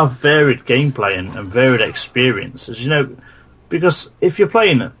have varied gameplay and varied experiences. Because if you're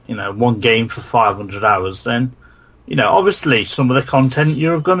playing one game for 500 hours, then obviously some of the content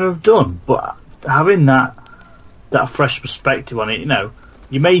you're going to have done, but having that fresh perspective on it,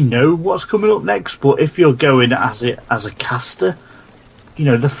 you may know what's coming up next, but if you're going as a caster,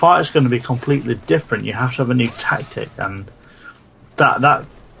 the fight is going to be completely different. You have to have a new tactic, and that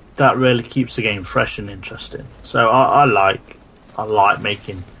really keeps the game fresh and interesting. So I like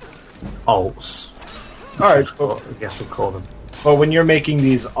making alts. All right, I guess we'll call them. Well, when you're making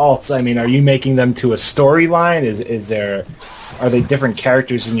these alts, I mean, are you making them to a storyline? Are they different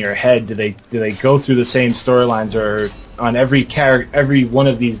characters in your head? Do they go through the same storylines, or on every one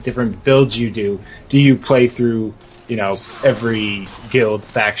of these different builds you do you play through, every guild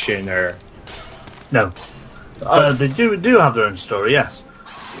faction or? No, they do have their own story. Yes,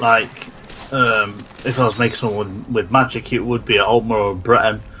 like if I was making someone with magic, it would be a Altmer or a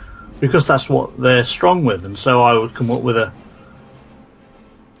Breton, because that's what they're strong with, and so I would come up with a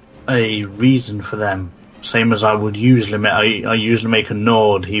reason for them. Same as I would usually make. I usually make a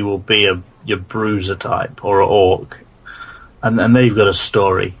Nord. He will be your bruiser type or an orc, and they've got a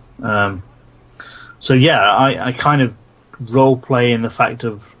story. So yeah, I kind of role play in the fact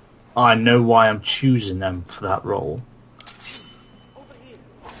of I know why I'm choosing them for that role.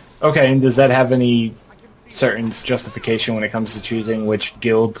 Okay, and does that have any certain justification when it comes to choosing which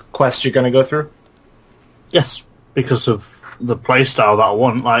guild quest you're going to go through? Yes, because of the playstyle that I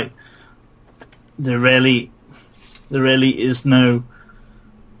want. Like, there really is no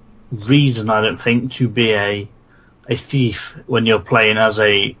reason, I don't think, to be a thief when you're playing as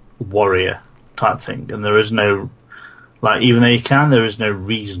a warrior type thing, and there is no, like, even though you can, there is no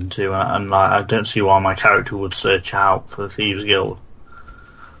reason to, and like, I don't see why my character would search out for the Thieves Guild.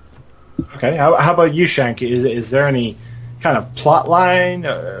 Okay, how about you, Shank? Is there any kind of plot line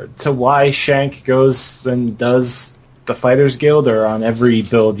to why Shank goes and does the Fighters Guild, or on every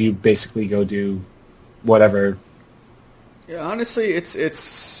build you basically go do whatever? Yeah, honestly,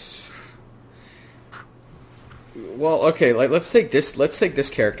 it's well, okay. Like, let's take this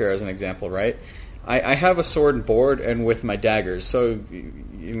character as an example, right? I have a sword and board, and with my daggers, so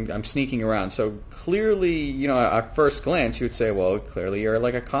I'm sneaking around. So clearly, at first glance, you would say, well, clearly you're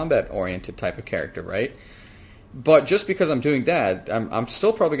like a combat-oriented type of character, right? But just because I'm doing that, I'm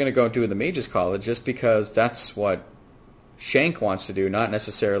still probably going to go do the Mages College, just because that's what Shank wants to do, not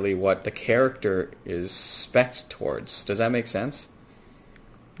necessarily what the character is spec'd towards. Does that make sense?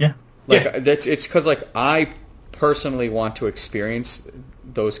 Yeah. Like, yeah. It's because, like, I personally want to experience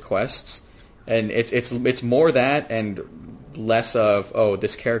those quests, and it's more that and less of, oh,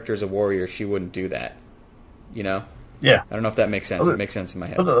 this character is a warrior, she wouldn't do that. Yeah. I don't know if that makes sense. It makes sense in my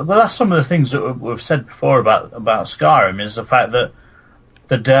head. But that's some of the things that we've said before about Skyrim, is the fact that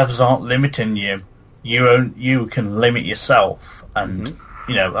the devs aren't limiting you. You can limit yourself, and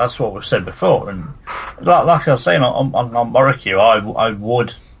that's what we've said before. And like I was saying on Morikyu, I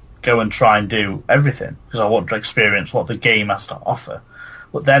would go and try and do everything because I want to experience what the game has to offer.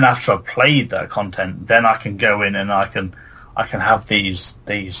 But then after I've played that content, then I can go in and I can have these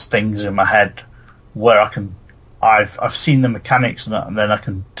things in my head where I've seen the mechanics and then I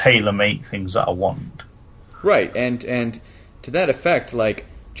can tailor make things that I want. Right, and to that effect, like,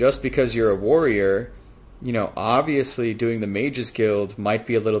 just because you're a warrior, obviously doing the Mages Guild might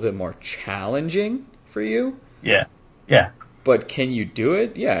be a little bit more challenging for you. Yeah. But can you do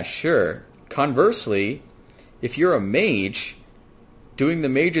it? Yeah, sure. Conversely, if you're a mage, doing the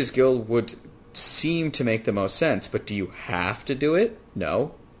Mages Guild would seem to make the most sense, but do you have to do it?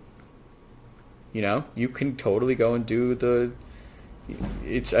 No. You can totally go and do the...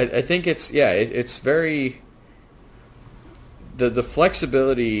 I think it's very... The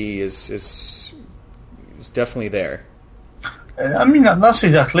flexibility is definitely there. I mean, that's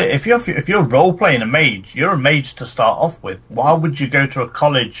exactly it. If you're role playing a mage, you're a mage to start off with. Why would you go to a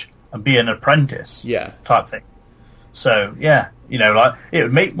college and be an apprentice? Yeah, type thing. So yeah, like, it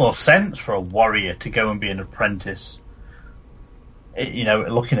would make more sense for a warrior to go and be an apprentice.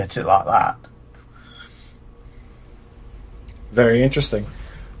 Looking at it like that. Very interesting.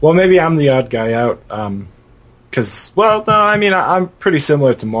 Well, maybe I'm the odd guy out. Because, well, no, I mean, I'm pretty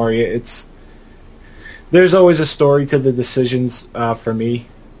similar to Moria. There's always a story to the decisions for me.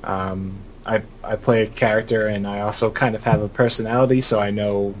 I play a character, and I also kind of have a personality, so I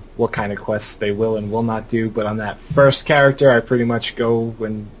know what kind of quests they will and will not do. But on that first character, I pretty much go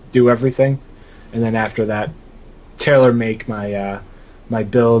and do everything. And then after that, tailor-make my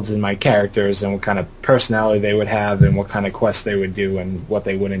builds and my characters and what kind of personality they would have and what kind of quests they would do and what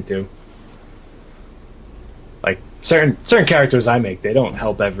they wouldn't do. Like, certain characters I make, they don't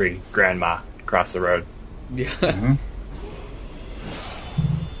help every grandma cross the road. Yeah. Mm-hmm.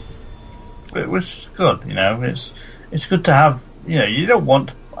 It was good, It's good to have, you don't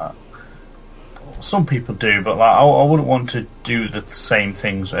want... some people do, but like, I wouldn't want to do the same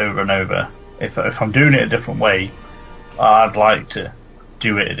things over and over. If I'm doing it a different way, I'd like to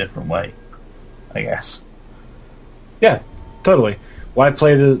do it a different way, I guess. Yeah, totally. Why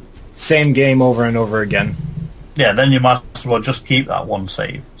play the same game over and over again? Yeah, then you might as well just keep that one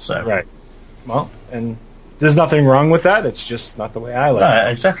save. So right. Well, and There's nothing wrong with that. It's just not the way I like it. No,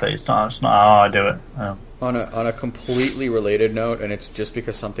 exactly. It's not how I do it. On a completely related note, and it's just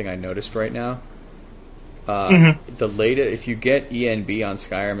because something I noticed right now. The later, if you get ENB on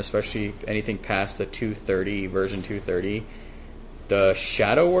Skyrim, especially anything past the 230 version 230, the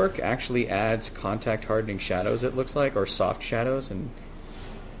shadow work actually adds contact hardening shadows. It looks like, or soft shadows, and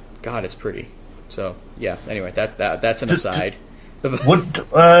God, it's pretty. So yeah. Anyway, that's an aside. Wood.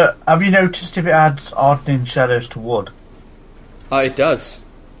 Have you noticed if it adds hardening shadows to wood? It does,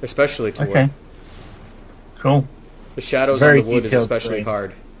 especially to wood. Cool. The shadows Very on the wood is detailed especially grain.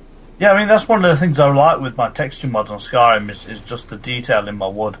 hard. Yeah, I mean that's one of the things I like with my texture mods on Skyrim is just the detail in my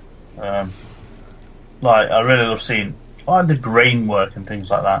wood. Like I really love seeing the grain work and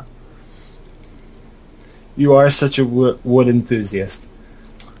things like that. You are such a wood enthusiast.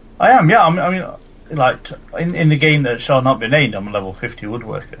 I am, yeah. I mean, like in the game that shall not be named, I'm a level 50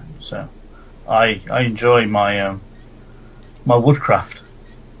 woodworker, so I enjoy my my woodcraft.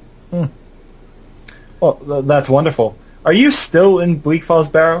 Well, that's wonderful. Are you still in Bleak Falls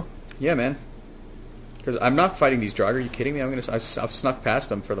Barrow? Yeah, man. Because I'm not fighting these Draugr. Are you kidding me? I've snuck past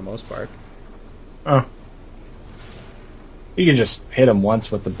them for the most part. Oh. You can just hit them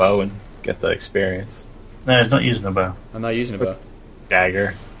once with the bow and get the experience. No, it's not using a bow. I'm not using a bow.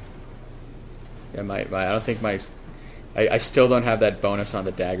 Dagger. Yeah, I don't think I still don't have that bonus on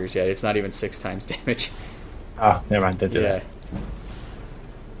the daggers yet. It's not even 6 times damage. Oh, never mind. Don't do Yeah. that.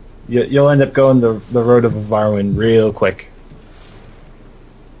 You'll end up going the road of Varwin real quick.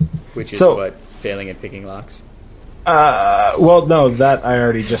 Which is So- what? Failing at picking locks? Well, no, that I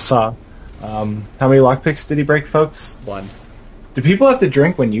already just saw. How many lockpicks did he break, folks? 1. Do people have to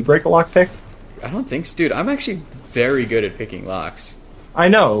drink when you break a lockpick? I don't think so. Dude, I'm actually very good at picking locks. I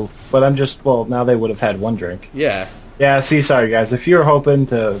know, but I'm just, well, now they would have had 1 drink. Yeah. Yeah, see, sorry guys. If you're hoping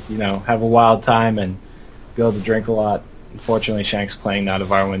to, have a wild time and be able to drink a lot, unfortunately Shank's playing now to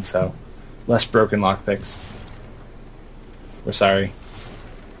Varwin, so less broken lockpicks. We're sorry.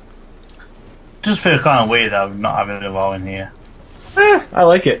 Just feel kind of weird that I'm not having a vow in here. I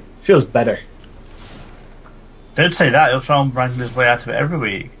like it. Feels better. Don't say that. He'll try and wrangle his way out of it every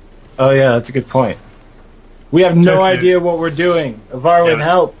week. Oh yeah, that's a good point. We have no Totally. idea what we're doing. Varwin, Yeah,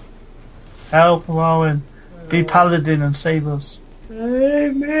 help! Help, Rowan. Be paladin and save us.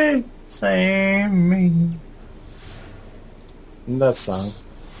 Save me! Save me. That song.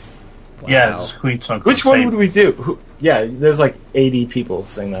 Yeah, Wow. the Squeak song. Which one would we do? Yeah, there's like 80 people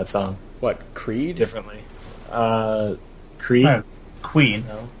sing that song What, Creed? differently. Creed? No, Queen.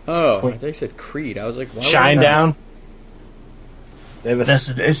 No. Oh, Wait. I thought you said Creed. I was like, why Shine would I- Down? They have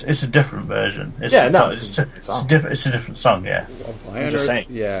a It's a different version. It's Yeah, no, it's it's a different song. It's a different song, yeah. Why I'm on just earth- saying.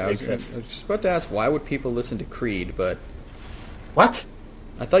 Yeah, I Makes was sense. just about to ask, why would people listen to Creed, but What?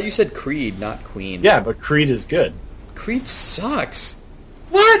 I thought you said Creed, not Queen. Yeah, but Creed is good. Creed sucks.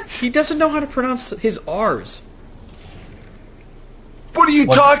 What? He doesn't know how to pronounce his R's. What are you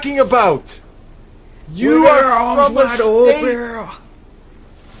What? talking about? You With are their arms from a wide state. open.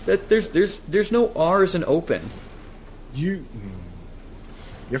 That there's no R's in open. You're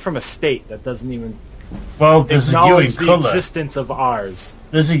from a state that doesn't even Well, there's a U in acknowledge the colour. existence of ours.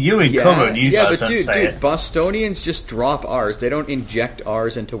 There's a U in colour, and you yeah, guys but don't dude, say it. Bostonians just drop R's. They don't inject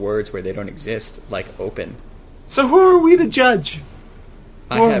R's into words where they don't exist, like open. So who are we to judge?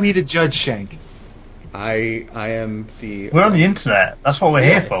 I Who are have- we to judge, Shank? I am the. We're on the internet. That's what we're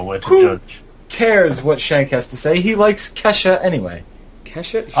here for. We're to Who- judge. Cares what Shank has to say. He likes Kesha anyway.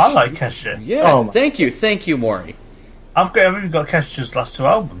 Kesha. I like Kesha. Yeah. Oh my- Thank you, Maury. I've even got Kesha's last 2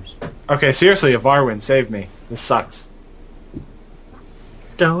 albums. Okay, seriously, Varwin, save me. This sucks.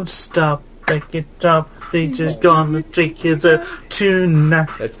 Don't stop, break it up. They just gonna take you there tonight.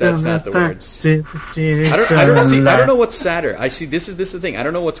 That's not the words. I I don't know what's sadder. I see. This is the thing. I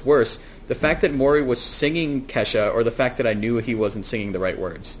don't know what's worse: the fact that Maury was singing Kesha, or the fact that I knew he wasn't singing the right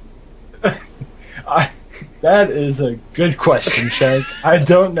words. That is a good question, Shank. I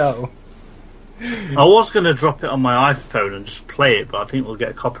don't know. I was going to drop it on my iPhone and just play it, but I think we'll get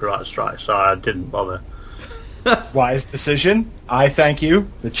a copyright strike, so I didn't bother. Wise decision. I thank you.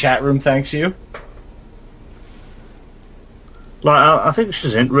 The chat room thanks you. Like, I think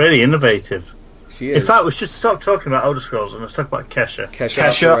she's really innovative. She is. In fact, we should stop talking about Elder Scrolls and let's talk about Kesha.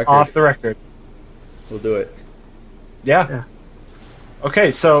 Kesha, Off the record. We'll do it. Yeah. Yeah.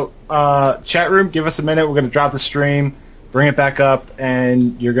 Okay, so chat room, give us a minute. We're going to drop the stream, bring it back up,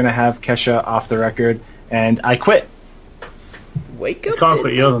 and you're going to have Kesha off the record. And I quit. Wake up can't in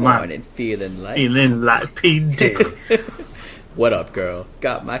quit, you're the the man. morning feeling like. Feeling like P. Diddy. What up, girl?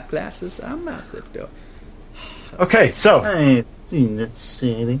 Got my glasses. I'm out the door. Okay, so Hey, in the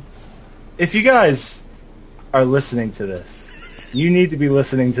city. if you guys are listening to this, you need to be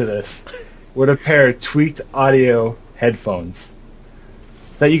listening to this with a pair of Tweaked Audio headphones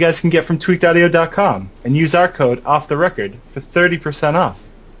that you guys can get from tweakedaudio.com and use our code OFFTHERECORD for 30% off.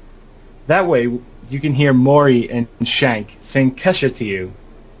 That way, you can hear Maury and Shank sing Kesha to you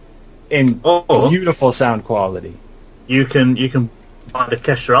in beautiful sound quality. You can buy the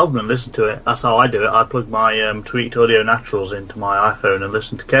Kesha album and listen to it. That's how I do it. I plug my Tweaked Audio Naturals into my iPhone and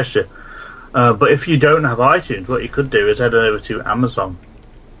listen to Kesha. But if you don't have iTunes, what you could do is head over to Amazon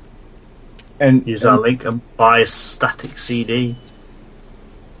and use our link and buy a static CD.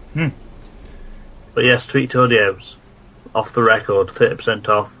 But yes, Tweaked Audio's off the record, 30%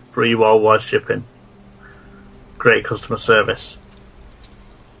 off, free worldwide shipping, great customer service,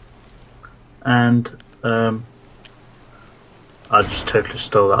 and I just totally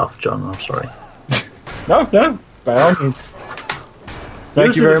stole that off John. I'm sorry. No, by all means.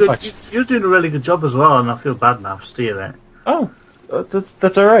 Thank you very much. You're doing a really good job as well, and I feel bad now for stealing it. Oh,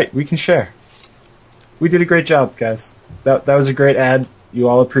 that's all right. We can share. We did a great job, guys. That was a great ad. You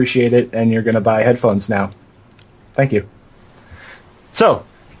all appreciate it, and you're going to buy headphones now. Thank you. So,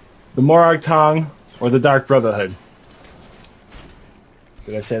 the Morag Tong or the Dark Brotherhood?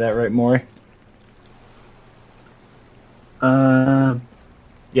 Did I say that right, Maury?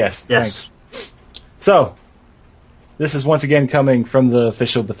 Yes. Thanks. So, this is once again coming from the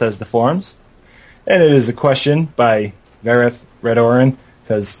official Bethesda forums, and it is a question by Verith Redoran,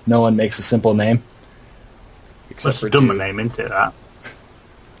 because no one makes a simple name. Except for dumb name into that.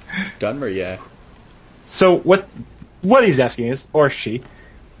 Dunmer, yeah. So what he's asking is, or she,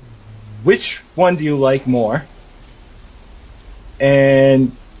 which one do you like more?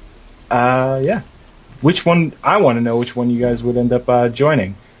 And which one? I want to know which one you guys would end up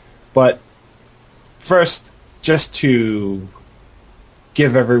joining. But first, just to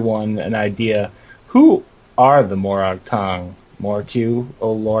give everyone an idea, who are the Morag Tong? Morq,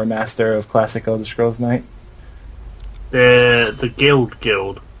 O Lore Master of Classic Elder Scrolls Night? The Guild.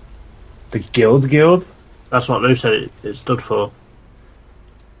 The Guild? That's what Lou said it stood for.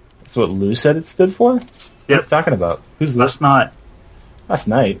 That's what Lou said it stood for? Yep. What are you talking about? Who's Last night? Last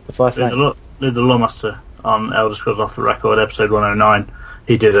night? What's last night? The Lore Master on Elder Scrolls Off the Record, episode 109.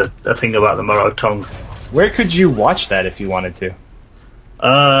 He did a thing about the Morag Tong. Where could you watch that if you wanted to?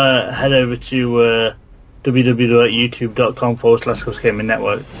 Head over to www.youtube.com/Gaming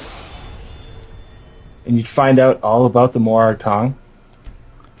Network. And you'd find out all about the Morag Tong?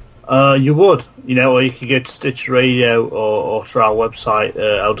 You would, or you could go to Stitcher Radio or to our website,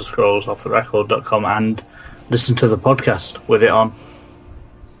 ElderScrollsOffTheRecord.com, and listen to the podcast with it on.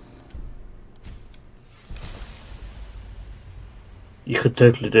 You could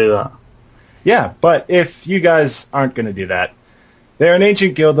totally do that. Yeah, but if you guys aren't going to do that, they're an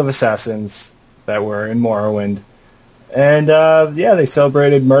ancient guild of assassins that were in Morrowind. And, they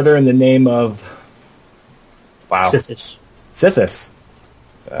celebrated murder in the name of... Wow. Sithis.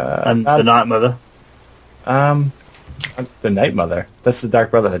 And the Night Mother. The Night Mother. That's the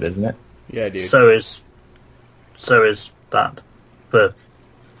Dark Brotherhood, isn't it? Yeah, dude. So is that. The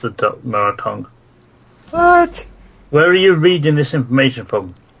Morag Tong. What? Where are you reading this information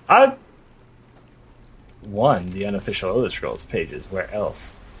from? One, the unofficial Elder Scrolls pages. Where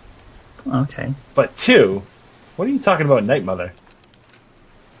else? Okay. But two, what are you talking about, Night Mother?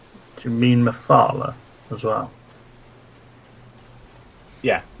 Do you mean Mephala as well?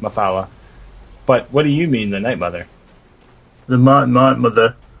 Yeah, Mephala. But what do you mean, the Night Mother? The Night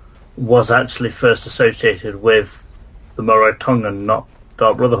Mother was actually first associated with the Morag Tong and not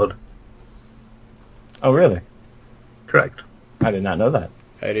Dark Brotherhood. Oh, really? Correct. I did not know that.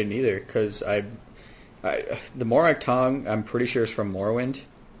 I didn't either, because the Morag Tong, I'm pretty sure is from Morrowind.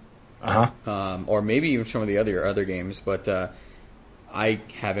 Uh-huh. Or maybe even some of the other games, but I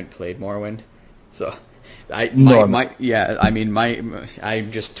haven't played Morrowind, so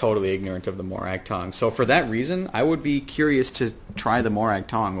I'm just totally ignorant of the Morag Tong. So for that reason, I would be curious to try the Morag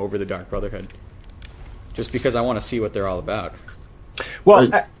Tong over the Dark Brotherhood, just because I want to see what they're all about. Well,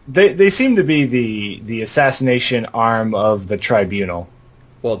 they seem to be the assassination arm of the Tribunal.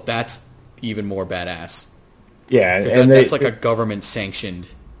 Well, that's even more badass. Yeah, and that's like a government-sanctioned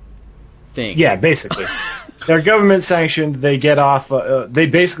thing. Yeah, basically. They're government-sanctioned. They get off. They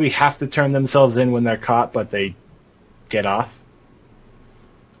basically have to turn themselves in when they're caught, but they get off.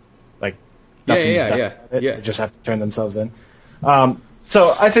 Like, nothing's done. They just have to turn themselves in.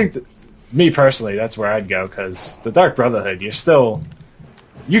 So I think, me personally, that's where I'd go, because the Dark Brotherhood, you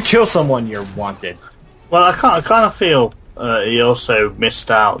kill someone, you're wanted. Well, I kind of feel he also missed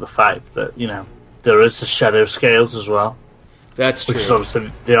out the fact that, there is the Shadow Scales as well. That's true. which is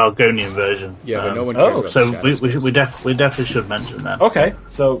obviously the Argonian version. Yeah, but no one cares about So the shadow scales. we definitely should mention that. Okay,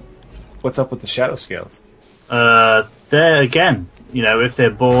 so what's up with the shadow scales? There again, if they're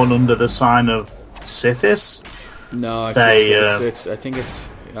born under the sign of Sithis, No, I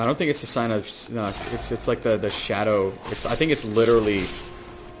don't think it's a sign of. No, it's like the shadow. I think it's literally.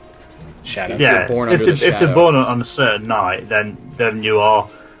 Shadow. yeah. born If under the they're shadow. born on a certain night, then you are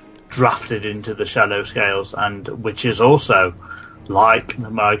drafted into the shadow scales, and which is also like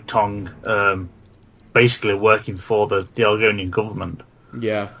my tongue, basically working for the Argonian government.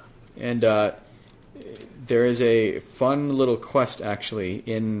 Yeah, and there is a fun little quest actually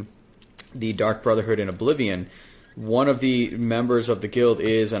in the Dark Brotherhood in Oblivion. One of the members of the guild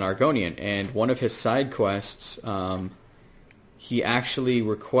is an Argonian, and one of his side quests, he actually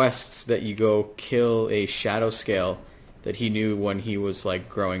requests that you go kill a shadow scale that he knew when he was like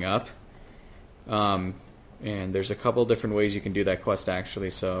growing up. And there's a couple different ways you can do that quest actually.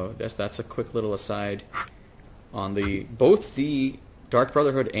 So that's a quick little aside on both the Dark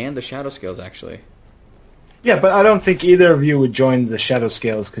Brotherhood and the Shadow Scales actually. Yeah, but I don't think either of you would join the shadow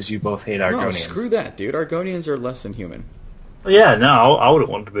scales because you both hate Argonians. No, screw that, dude. Argonians are less than human. Yeah, no, I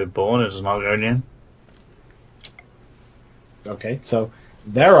wouldn't want to be born as an Argonian. Okay, so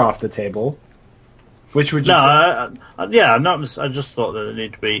they're off the table. Which would you? No, I just thought that it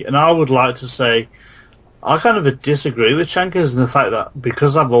needed to be, and I would like to say, I kind of disagree with Shankers in the fact that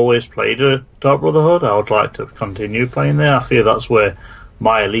because I've always played a Dark Brotherhood, I would like to continue playing there. I feel that's where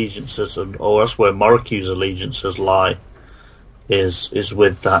my allegiances, or that's where Moroku's allegiances lie, is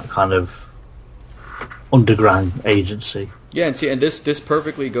with that kind of underground agency. Yeah, and this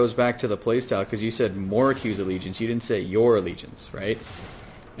perfectly goes back to the playstyle because you said Moroku's allegiance. You didn't say your allegiance, right?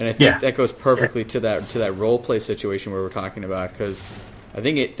 And I think that goes perfectly to that role play situation where we're talking about because I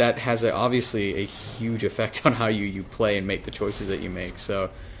think that has obviously a huge effect on how you play and make the choices that you make. So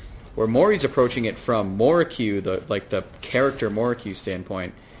where Mori's approaching it from Moroku, the character Moroku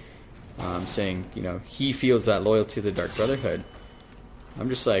standpoint, saying he feels that loyalty to the Dark Brotherhood. I'm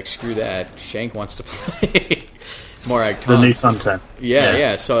just like screw that. Shank wants to play Morag Tong. The new content.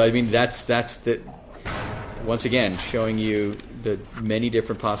 Yeah. So I mean that's the once again showing you the many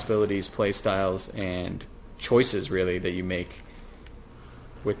different possibilities, play styles, and choices really that you make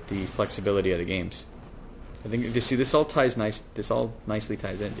with the flexibility of the games. I think this all ties nice. This all nicely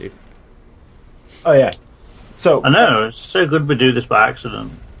ties in, dude. Oh yeah. So I know it's so good we do this by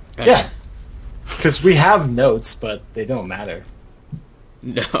accident. yeah, because we have notes, but they don't matter.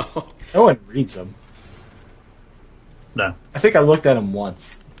 No. No one reads them. No. I think I looked at them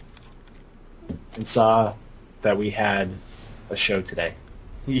once and saw that we had a show today.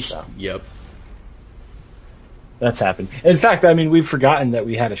 So. Yep. That's happened. In fact, I mean, we've forgotten that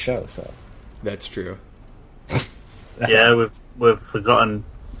we had a show, so. That's true. Yeah, we've forgotten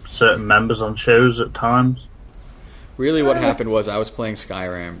certain members on shows at times. Really what happened was I was playing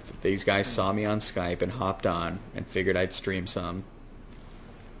Skyrim. These guys saw me on Skype and hopped on and figured I'd stream some.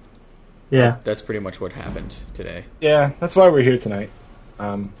 Yeah. That's pretty much what happened today. Yeah, that's why we're here tonight.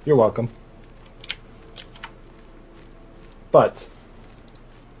 You're welcome. But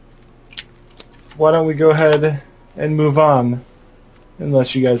why don't we go ahead and move on,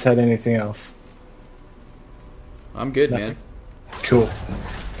 unless you guys had anything else. I'm good, Nothing. man. Cool.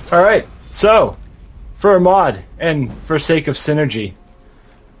 All right. So, for a mod and for sake of synergy,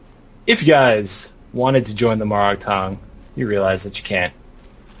 if you guys wanted to join the Morag Tong, you realize that you can't.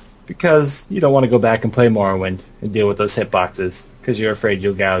 Because you don't want to go back and play Morrowind and deal with those hitboxes because you're afraid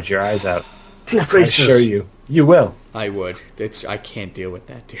you'll gouge your eyes out. I assure you, you will. I would. I can't deal with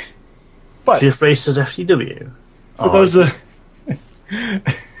that, dude. But Cliff Racers FTW.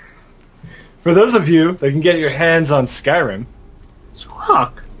 For those of you that can get your hands on Skyrim,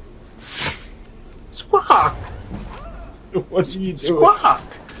 Squawk! Squawk! what do you do? Squawk!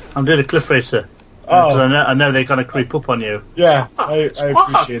 I'm doing a Cliff Racer. Oh. Because I know they're going to creep up on you. Yeah, I Squawk.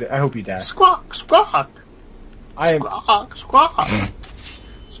 appreciate it. I hope you die. Squawk! Squawk! I am. Squawk! Squawk!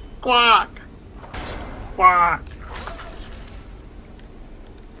 Squawk! Squawk!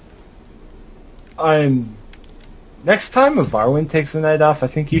 Next time if Varwin takes a night off, I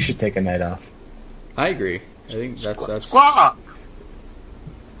think you should take a night off. I agree. I think that's Squawk!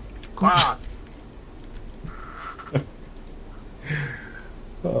 Squawk!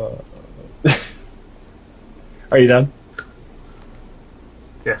 Are you done?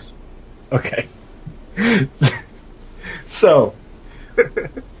 Yes. Okay. So,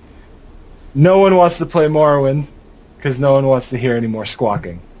 no one wants to play Morrowind because no one wants to hear any more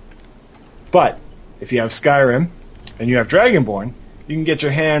squawking. But if you have Skyrim and you have Dragonborn, you can get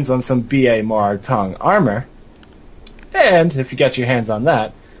your hands on some BA Morag Tong armor And if you get your hands on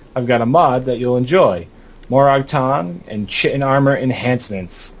that, I've got a mod that you'll enjoy. Morag Tong and Chitin Armor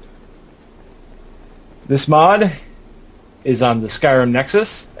Enhancements. This mod is on the Skyrim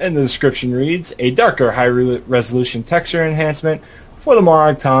Nexus, and the description reads, a darker high-resolution texture enhancement for the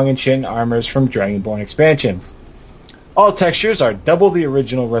Morag Tong and Chitin Armors from Dragonborn expansions. All textures are double the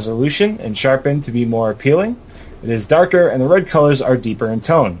original resolution and sharpened to be more appealing. It is darker, and the red colors are deeper in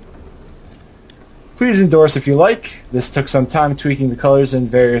tone. Please endorse if you like. This took some time tweaking the colors and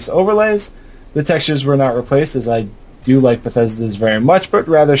various overlays. The textures were not replaced, as I do like Bethesda's very much, but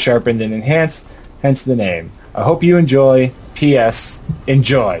rather sharpened and enhanced, hence the name. I hope you enjoy. P.S.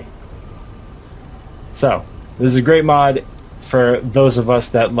 Enjoy. So, this is a great mod for those of us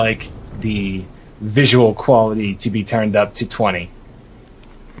that like the visual quality to be turned up to 20.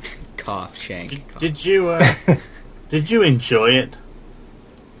 Cough, Shank. Cough. Did you enjoy it?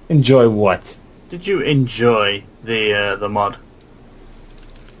 Enjoy what? Did you enjoy the mod?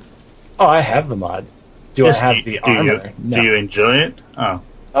 Oh, I have the mod. Do Yes, I have the armor? No. Do you enjoy it? Oh.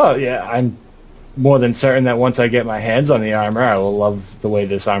 Oh, yeah, I'm more than certain that once I get my hands on the armor, I will love the way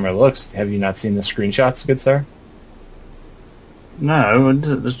this armor looks. Have you not seen the screenshots, good sir? No,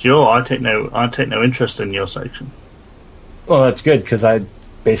 that's I take no interest in your section. Well, that's good, because I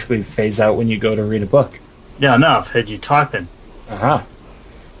basically phase out when you go to read a book. Yeah, I know, I've heard you typing. Uh-huh.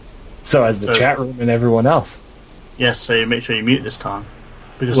 So as the chat room and everyone else. Yes, so you make sure you mute this time.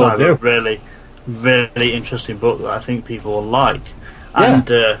 Because Will I have do. a really, really interesting book that I think people will like. Yeah.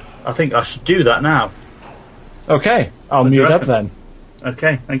 And I think I should do that now. Okay, I'll What do you mute up reckon? then.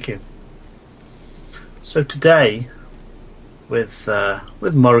 Okay, thank you. So today, with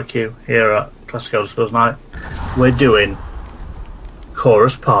Moriku here at Classic Elder Scrolls Night, we're doing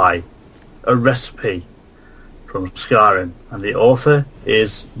Chorus Pie, a recipe from Skyrim, and the author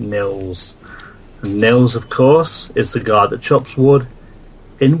is Nils. And Nils, of course, is the guy that chops wood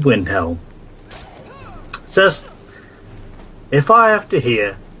in Windhelm. It says, if I have to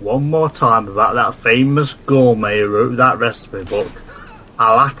hear one more time about that famous gourmet who wrote that recipe book,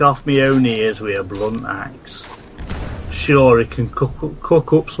 I'll hack off my own ears with a blunt axe. Sure, he can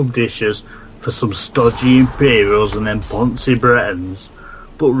cook up some dishes for some stodgy Imperials and them poncy Bretons,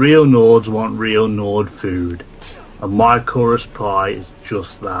 but real Nords want real Nord food, and my chorus pie is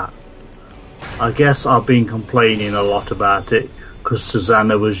just that. I guess I've been complaining a lot about it, because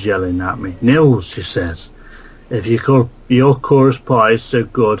Susanna was yelling at me. Nils, she says, if your chorus pie is so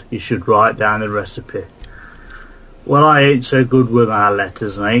good, you should write down the recipe. Well, I ain't so good with my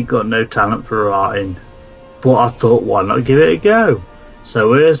letters, and I ain't got no talent for writing, but I thought, why not give it a go?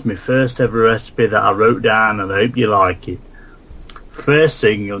 So here's my first ever recipe that I wrote down, and I hope you like it. First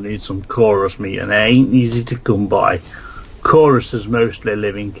thing, you'll need some chorus meat, and it ain't easy to come by. Choruses mostly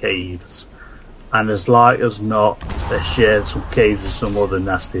live in caves, and as like as not, they share some caves with some other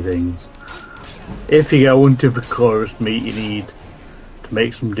nasty things. If you go hunting for chorus meat you need to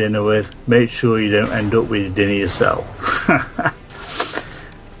make some dinner with, make sure you don't end up with your dinner yourself.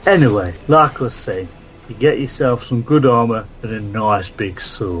 Anyway, like I was saying, you get yourself some good armour and a nice big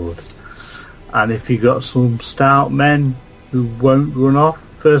sword. And if you got some stout men who won't run off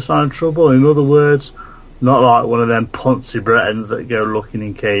first sign of trouble, in other words, not like one of them poncy Bretons that go looking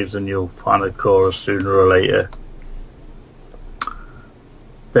in caves and you'll find a chorus sooner or later.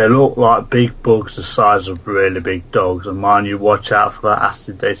 They look like big bugs the size of really big dogs, and mind you, watch out for that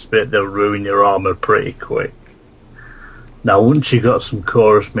acid they spit, they'll ruin your armour pretty quick. Now once you got some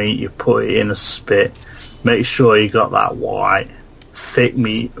chorus meat, you put it in a spit. Make sure you got that white, thick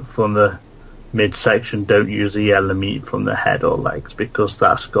meat from the midsection. Don't use the yellow meat from the head or legs, because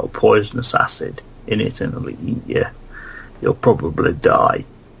that's got poisonous acid in it and it'll eat you. You'll probably die.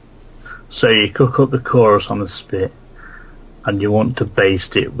 So you cook up the chorus on the spit, and you want to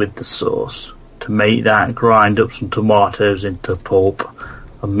baste it with the sauce. To make that, grind up some tomatoes into pulp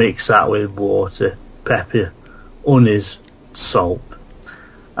and mix that with water, pepper, onions, salt,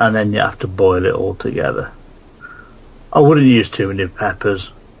 and then you have to boil it all together. I wouldn't use too many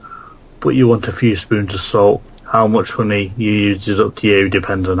peppers, but you want a few spoons of salt. How much honey you use is up to you,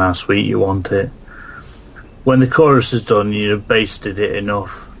 depends on how sweet you want it. When the chorus is done, you've basted it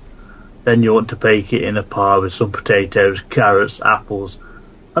enough. Then you want to bake it in a pie with some potatoes, carrots, apples,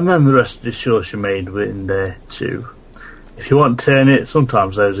 and then the rest of the sauce you made in there too. If you want to turn it,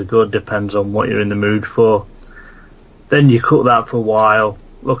 sometimes those are good, depends on what you're in the mood for. Then you cook that for a while,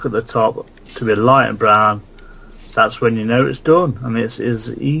 look at the top to be light and brown. That's when you know it's done, and it's as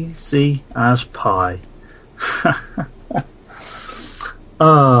easy as pie.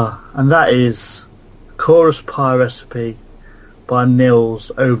 And that is Chorus Pie Recipe by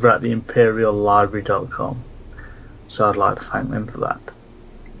Nils over at the ImperialLibrary.com. So I'd like to thank them for that.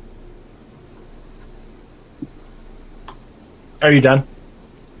 Are you done?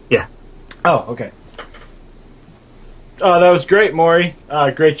 Yeah. Oh, okay. Oh, that was great, Maury.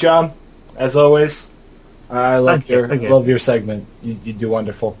 Great job, as always. I love your segment. You do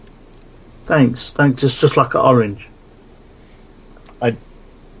wonderful. Thanks. It's just like an Orange.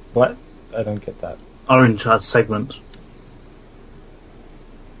 What? I don't get that. Orange had segments.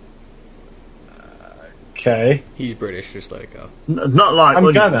 Okay. He's British, just let it go. Not like I'm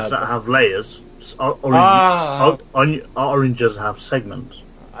onions that have layers. Oranges have segments.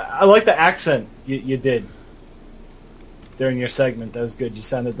 I like the accent you did during your segment. That was good. You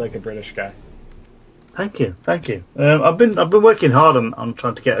sounded like a British guy. Thank you. I've been working hard on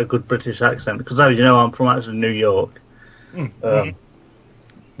trying to get a good British accent because, as you know, I'm from actually New York. I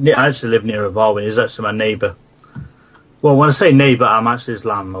actually live near Evolving. He's actually my neighbour. Well, when I say neighbour, I'm actually his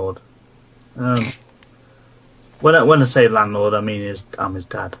landlord. When I say landlord, I mean I'm his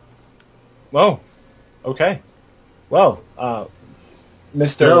dad. Oh, okay. Well,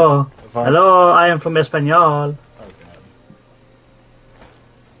 Mr. Hello, I am from Espanol. Oh,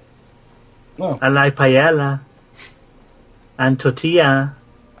 God. I like paella and tortilla.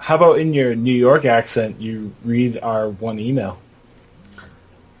 How about in your New York accent, you read our one email?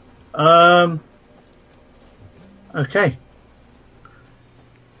 Okay.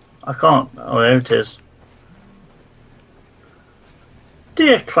 I can't. Oh, there it is.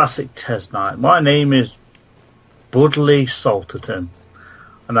 Dear Classic Test Night, my name is Budley Salterton,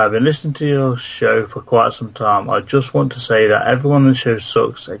 and I've been listening to your show for quite some time. I just want to say that everyone on the show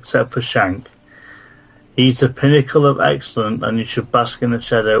sucks except for Shank. He's the pinnacle of excellence, and you should bask in the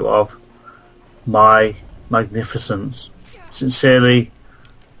shadow of my magnificence. Sincerely,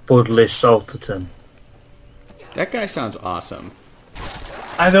 Budley Salterton. That guy sounds awesome.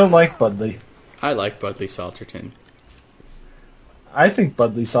 I don't like Budley. I like Budley Salterton. I think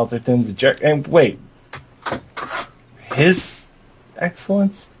Budley Salterton's a jerk. And wait, his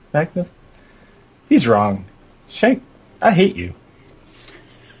excellence, he's wrong. Shank, I hate you.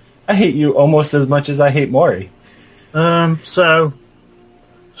 I hate you almost as much as I hate Maury. So,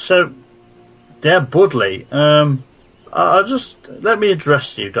 dear Budley, I'll just let me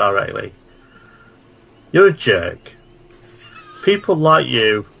address you directly. You're a jerk. People like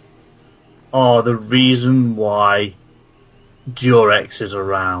you are the reason why Durex is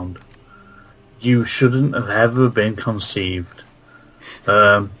around. You shouldn't have ever been conceived.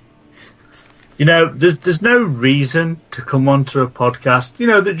 There's no reason to come onto a podcast,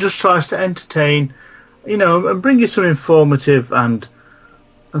 that just tries to entertain, and bring you some informative and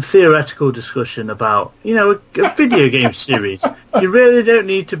theoretical discussion about, a video game series. You really don't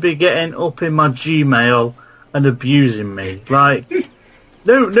need to be getting up in my Gmail and abusing me. Like,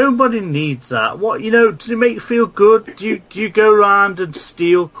 no, nobody needs that. What, does it make you feel good? Do you go around and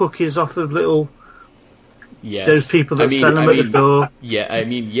steal cookies off of little... Yes. Those people that sell them at the door? Yeah,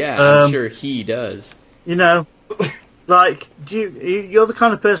 I'm sure he does. Like, you're the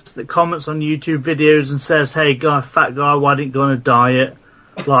kind of person that comments on YouTube videos and says, hey, fat guy, why didn't you go on a diet?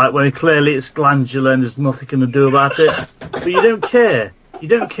 Like, when clearly it's glandular and there's nothing going to do about it. But you don't care.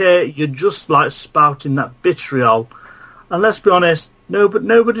 You're just, like, spouting that vitriol. And let's be honest,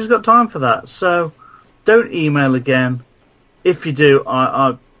 nobody's got time for that. So, don't email again. If you do,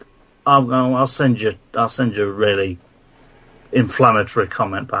 I'll send you a really inflammatory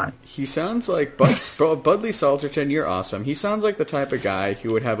comment back. He sounds like Budley Salterton. You're awesome. He sounds like the type of guy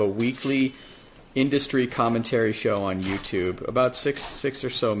who would have a weekly industry commentary show on YouTube, about 6 or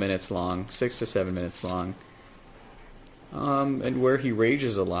so minutes long, 6 to 7 minutes long, and where he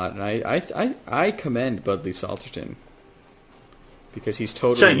rages a lot. And I commend Budley Salterton because he's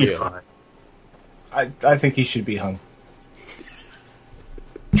totally real. I think he should be hung,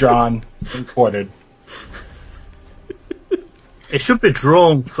 drawn, and quartered. It should be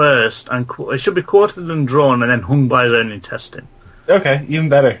drawn first, and it should be quartered and drawn, and then hung by his own intestine. Okay, even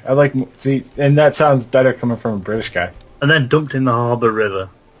better. And that sounds better coming from a British guy. And then dumped in the Harbour River.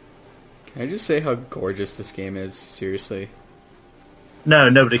 Can I just say how gorgeous this game is? Seriously. No,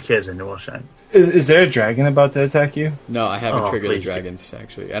 nobody cares anymore, Shane. Is there a dragon about to attack you? No, I haven't triggered the dragons,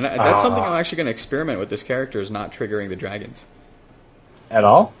 actually. And that's something I'm actually going to experiment with this character, is not triggering the dragons. At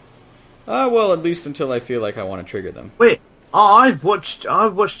all? Well, at least until I feel like I want to trigger them. Wait, I've watched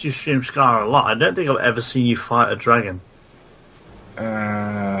you stream Scar a lot. I don't think I've ever seen you fight a dragon.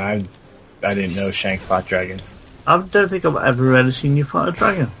 I didn't know Shank fought dragons. I don't think I've ever really seen you fight a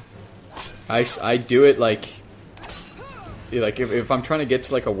dragon. I do it like if I'm trying to get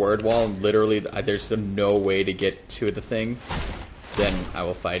to like a word wall and literally there's no way to get to the thing, then I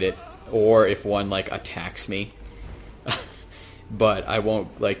will fight it. Or if one like attacks me, but I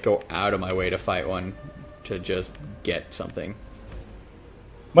won't like go out of my way to fight one to just get something.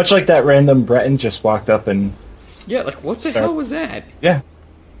 Much like that random Breton just walked up and... Yeah, like what the hell was that? Yeah.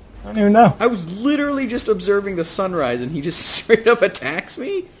 I don't even know. I was literally just observing the sunrise and he just straight up attacks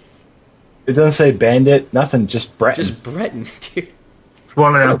me? It doesn't say bandit, nothing, just Breton. Just Breton, dude. It's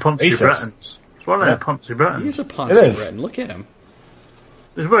one of them Ponzi racist. Bretons. It's one of them Ponzi Bretons. He's a Ponzi It is. Breton. Look at him.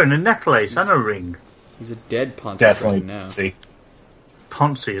 He's wearing a necklace and a ring. He's a dead Ponzi Definitely. Breton now. See.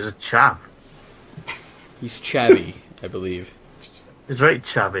 Ponzi is a chav. He's chavvy, I believe. He's very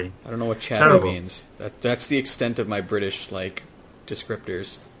chavvy. I don't know what chavvy Terrible. means. That's the extent of my British, like,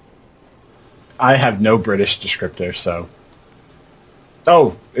 descriptors. I have no British descriptor, so...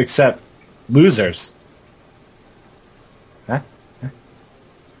 Oh, except losers. Huh?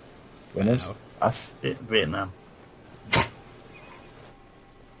 Winners? Wow. Us? Vietnam.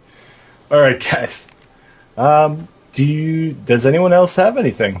 Alright, guys. Does anyone else have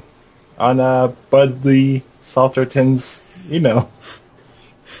anything on Budley Salterton's email?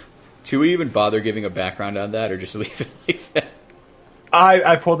 Should we even bother giving a background on that, or just leave it like that?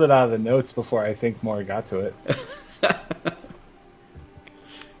 I pulled it out of the notes before I think more got to it.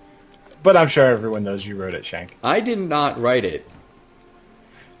 But I'm sure everyone knows you wrote it, Shank. I did not write it.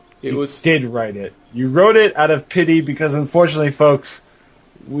 You did write it. You wrote it out of pity because, unfortunately, folks,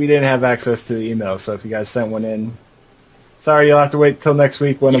 we didn't have access to the email. So if you guys sent one in, sorry, you'll have to wait till next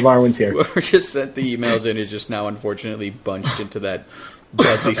week when Varwin's here. Whoever just sent the emails in is just now unfortunately bunched into that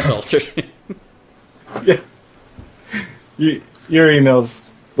Budley Salter. Yeah. Your emails.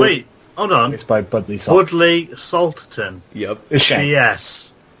 Wait, hold on. It's by Budley Salterton. Woodley Salterton. Yep. It's Shank. BS.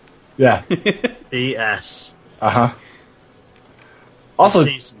 Yeah. BS. Uh-huh. Also,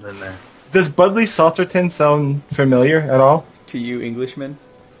 See something there. does Budley Salterton sound familiar at all? To you Englishmen,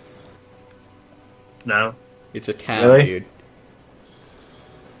 No. it's a town, Really? dude.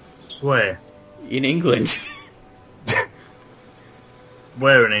 Where? In England.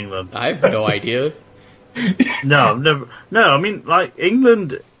 Where in England? I have no idea. No, never. No, I mean, like,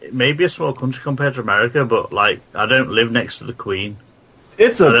 England may be a small country compared to America, but, like, I don't live next to the Queen.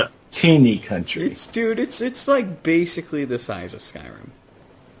 It's I a don't- teeny country. It's like basically the size of Skyrim.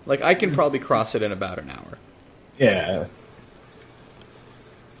 Like I can probably cross it in about an hour. Yeah.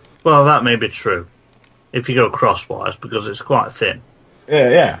 Well, that may be true. If you go crosswise, because it's quite thin.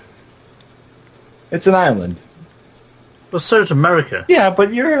 Yeah. It's an island. But so's America. Yeah,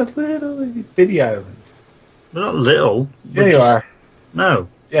 but you're a little bitty island. We're not little. Yeah, you are. No.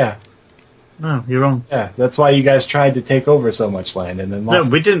 Yeah. No, you're wrong. Yeah, that's why you guys tried to take over so much land and then No,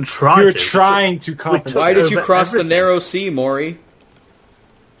 lost. we didn't try You're to. trying to compensate. Why did you over cross the everything. narrow sea, Maury?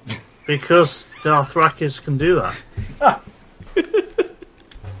 Because the Dothrakis can do that.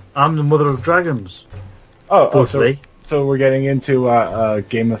 I'm the mother of dragons. Oh, Budley. so we're getting into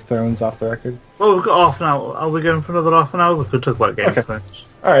Game of Thrones off the record? Well, we've got half an hour. Are we going for another half an hour? We could talk about Game Okay. of Thrones.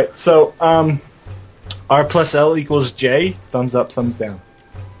 Alright, so R plus L equals J. Thumbs up, thumbs down.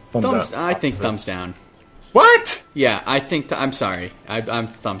 Thumbs up. I think thumbs down. What? Yeah, I think. I'm sorry. I'm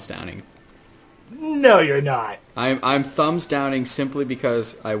thumbs downing. No, you're not. I'm thumbs downing simply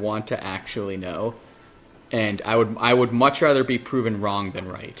because I want to actually know, and I would much rather be proven wrong than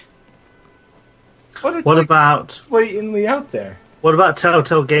right. But it's What like about blatantly out there.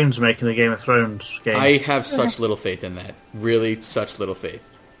 Telltale Games making a Game of Thrones game? I have such little faith in that. Really, such little faith.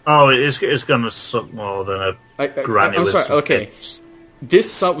 Oh, it's going to suck more than a granny I'm with sorry. some Okay, kids.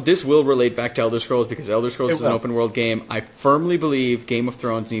 this will relate back to Elder Scrolls because Elder Scrolls It is an will. open world game. I firmly believe Game of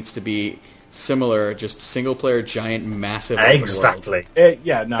Thrones needs to be similar, just single player, giant, massive. open world. Exactly.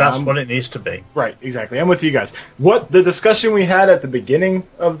 Yeah, no, That's I'm- what it needs to be. Right, exactly. I'm with you guys. What the discussion we had at the beginning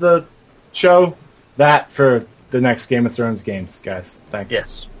of the show, that for the next Game of Thrones games, guys. Thanks.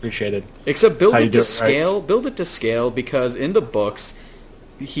 Yes. Appreciate it. Except build That's how you it do to it, right? scale. Build it to scale because in the books,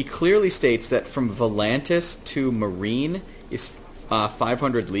 he clearly states that from Volantis to Marine is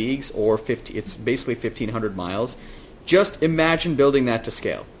 500 leagues or 50. It's basically 1,500 miles. Just imagine building that to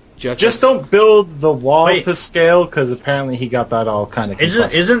scale. Just don't build the wall Wait. to scale, because apparently he got that all kind of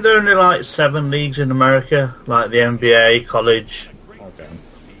Isn't there only like 7 leagues in America, like the NBA, college? Okay.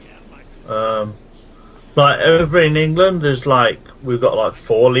 Like over in England, we've got like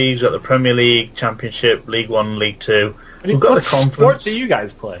 4 leagues: got the Premier League, Championship, League 1, League 2. We've got What the sport conference. do you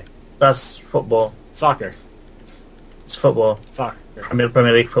guys play? That's football. Soccer. It's football. Soccer.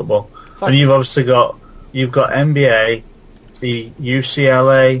 Premier League football. Soccer. And you've obviously got NBA, the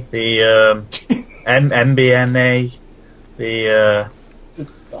UCLA, the MBNA, the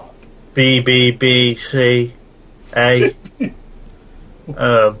Just stop. BBBCA.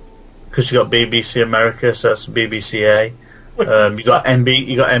 Because you got BBC America, so that's BBCA. You got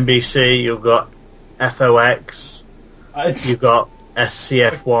NBC, you've got FOX, you've got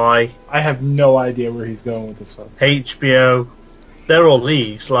SCFY, I have no idea where he's going with this, folks. HBO. They're all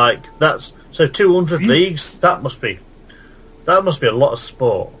leagues. Like that's so 200 leagues. That must be a lot of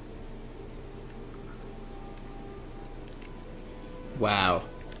sport. Wow.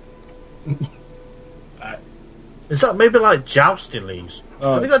 Is that maybe like jousting leagues?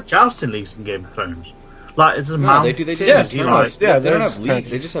 Have they got jousting leagues in Game of Thrones? Like it's a No, mountain. they just Yeah, have tourneys. tourneys. Yeah, they don't there's have leagues.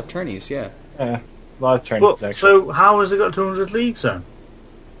 They tourneys. just have tourneys. Yeah. Yeah, a lot of tournaments, But, actually. so how has it got 200 leagues then?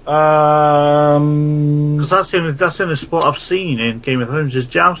 Um, Because that's the only sport I've seen in Game of Thrones is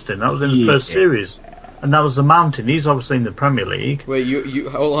jousting. That was in the first series, and that was the mountain. He's obviously in the Premier League. Wait, you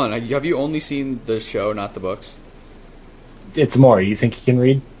hold on. Have you only seen the show, not the books? it's more. You think you can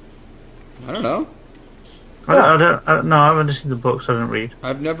read? I don't know. I don't know. I haven't seen the books. I didn't read.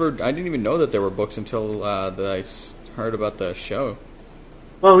 I didn't even know that there were books until I heard about the show.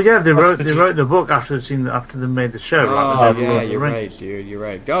 Well, yeah, they That's wrote the book after they made the show. Oh, right? They yeah, wrote the you're Rings. right, dude. You're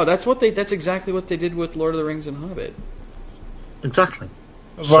right. Oh, that's exactly what they did with Lord of the Rings and Hobbit. Exactly.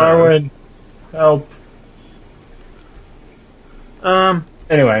 Varwin, help.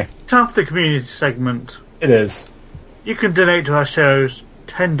 Anyway, Time for the community segment. it is. You can donate to our shows.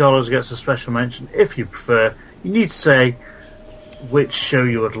 $10 gets a special mention if you prefer. You need to say which show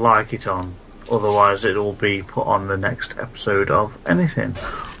you would like it on. Otherwise, it will be put on the next episode of anything.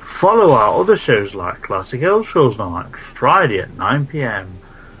 Follow our other shows like Classic Elder Scrolls Night, Friday at 9 p.m.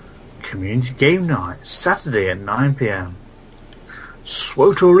 Community Game Night, Saturday at 9 p.m.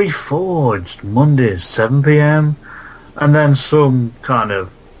 SWOTO Reforged, Mondays 7 p.m. And then some kind of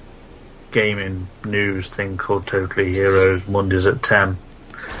gaming news thing called Totally Heroes, Mondays at 10.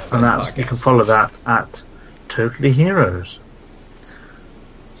 And that's you can follow that at Totally Heroes.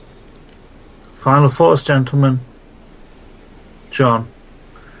 Final thoughts, gentlemen. John,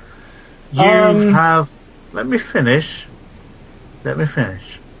 you have. Let me finish.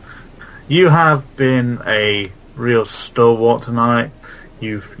 You have been a real stalwart tonight.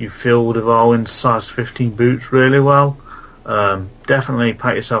 You filled Evolwyn's size 15 boots really well. Definitely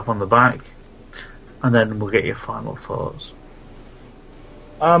pat yourself on the back, and then we'll get your final thoughts.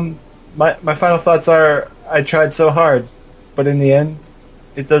 My final thoughts are: I tried so hard, but in the end,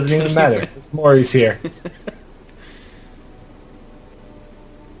 it doesn't even matter. It's Maury's here.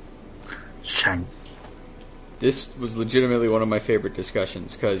 Shank. This was legitimately one of my favorite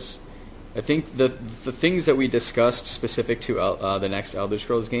discussions because I think the things that we discussed specific to the next Elder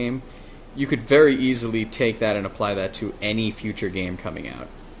Scrolls game, you could very easily take that and apply that to any future game coming out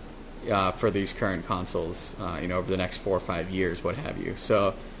for these current consoles, over the next 4 or 5 years, what have you.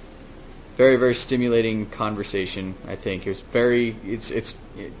 So, very, very stimulating conversation. I think it was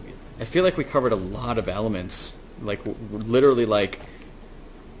I feel like we covered a lot of elements, like literally like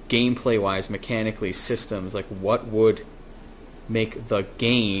gameplay-wise, mechanically, systems, like what would make the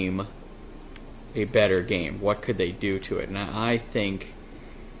game a better game? What could they do to it? And I think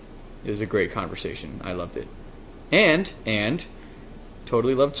it was a great conversation. I loved it. And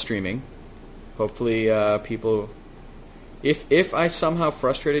totally loved streaming. Hopefully people... If I somehow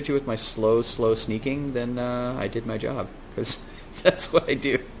frustrated you with my slow sneaking, then I did my job. Because that's what I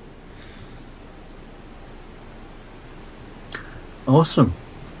do. Awesome.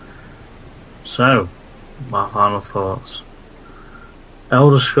 So, my final thoughts.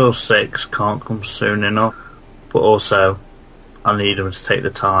 Elder Scrolls 6 can't come soon enough, but also I need them to take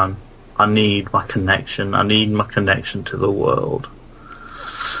the time. I need my connection. I need my connection to the world.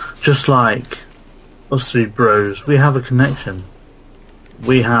 Just like us three bros, we have a connection.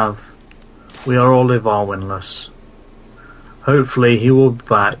 We are all Evolwynless. Hopefully he will be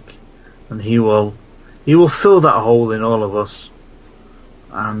back and he will fill that hole in all of us.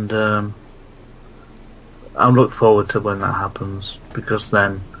 And I look forward to when that happens, because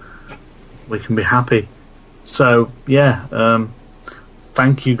then we can be happy. So yeah,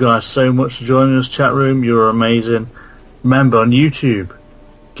 thank you guys so much for joining us, chat room. You're amazing. Remember, on YouTube,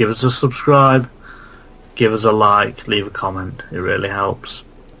 give us a subscribe, give us a like, leave a comment. It really helps.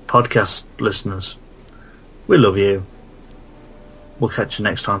 Podcast listeners, we love you. We'll catch you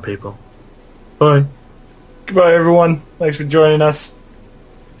next time, people. Bye. Goodbye, everyone. Thanks for joining us.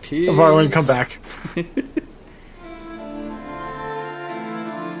 Peace. Varwin, come back.